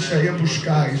bem, já ia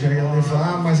buscar, já ia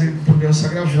levar, mas o problema se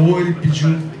agravou, ele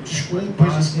pediu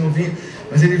desculpas, disse que não vinha,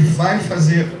 mas ele vai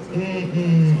fazer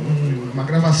uma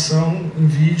gravação em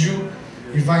vídeo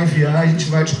e vai enviar, a gente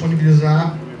vai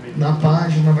disponibilizar na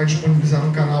página, vai disponibilizar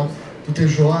no canal do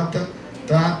TJ,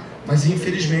 tá? Mas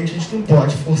infelizmente a gente não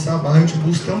pode forçar a barra, o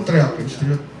Tiburcio tem um treco, a gente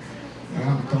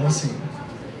então assim,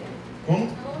 como?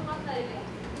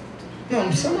 Não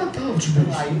precisa matar o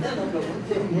Tiburcio.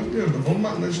 Pelo amor de Deus, não vamos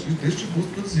matar, deixa o Tiburcio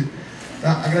produzir.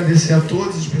 Tá? Agradecer a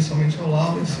todos, especialmente ao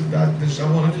Laurence, e deixar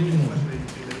boa noite a todo mundo.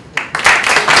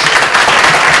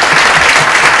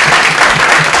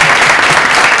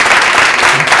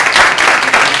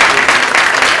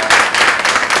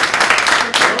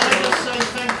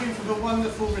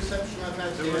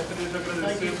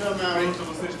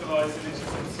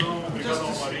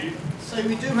 So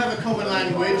we do have a common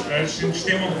language. A gente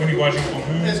tem uma linguagem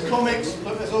comum. There's comics,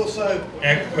 but there's also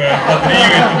Quadrinho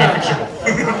e também futebol.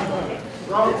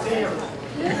 Wrong team.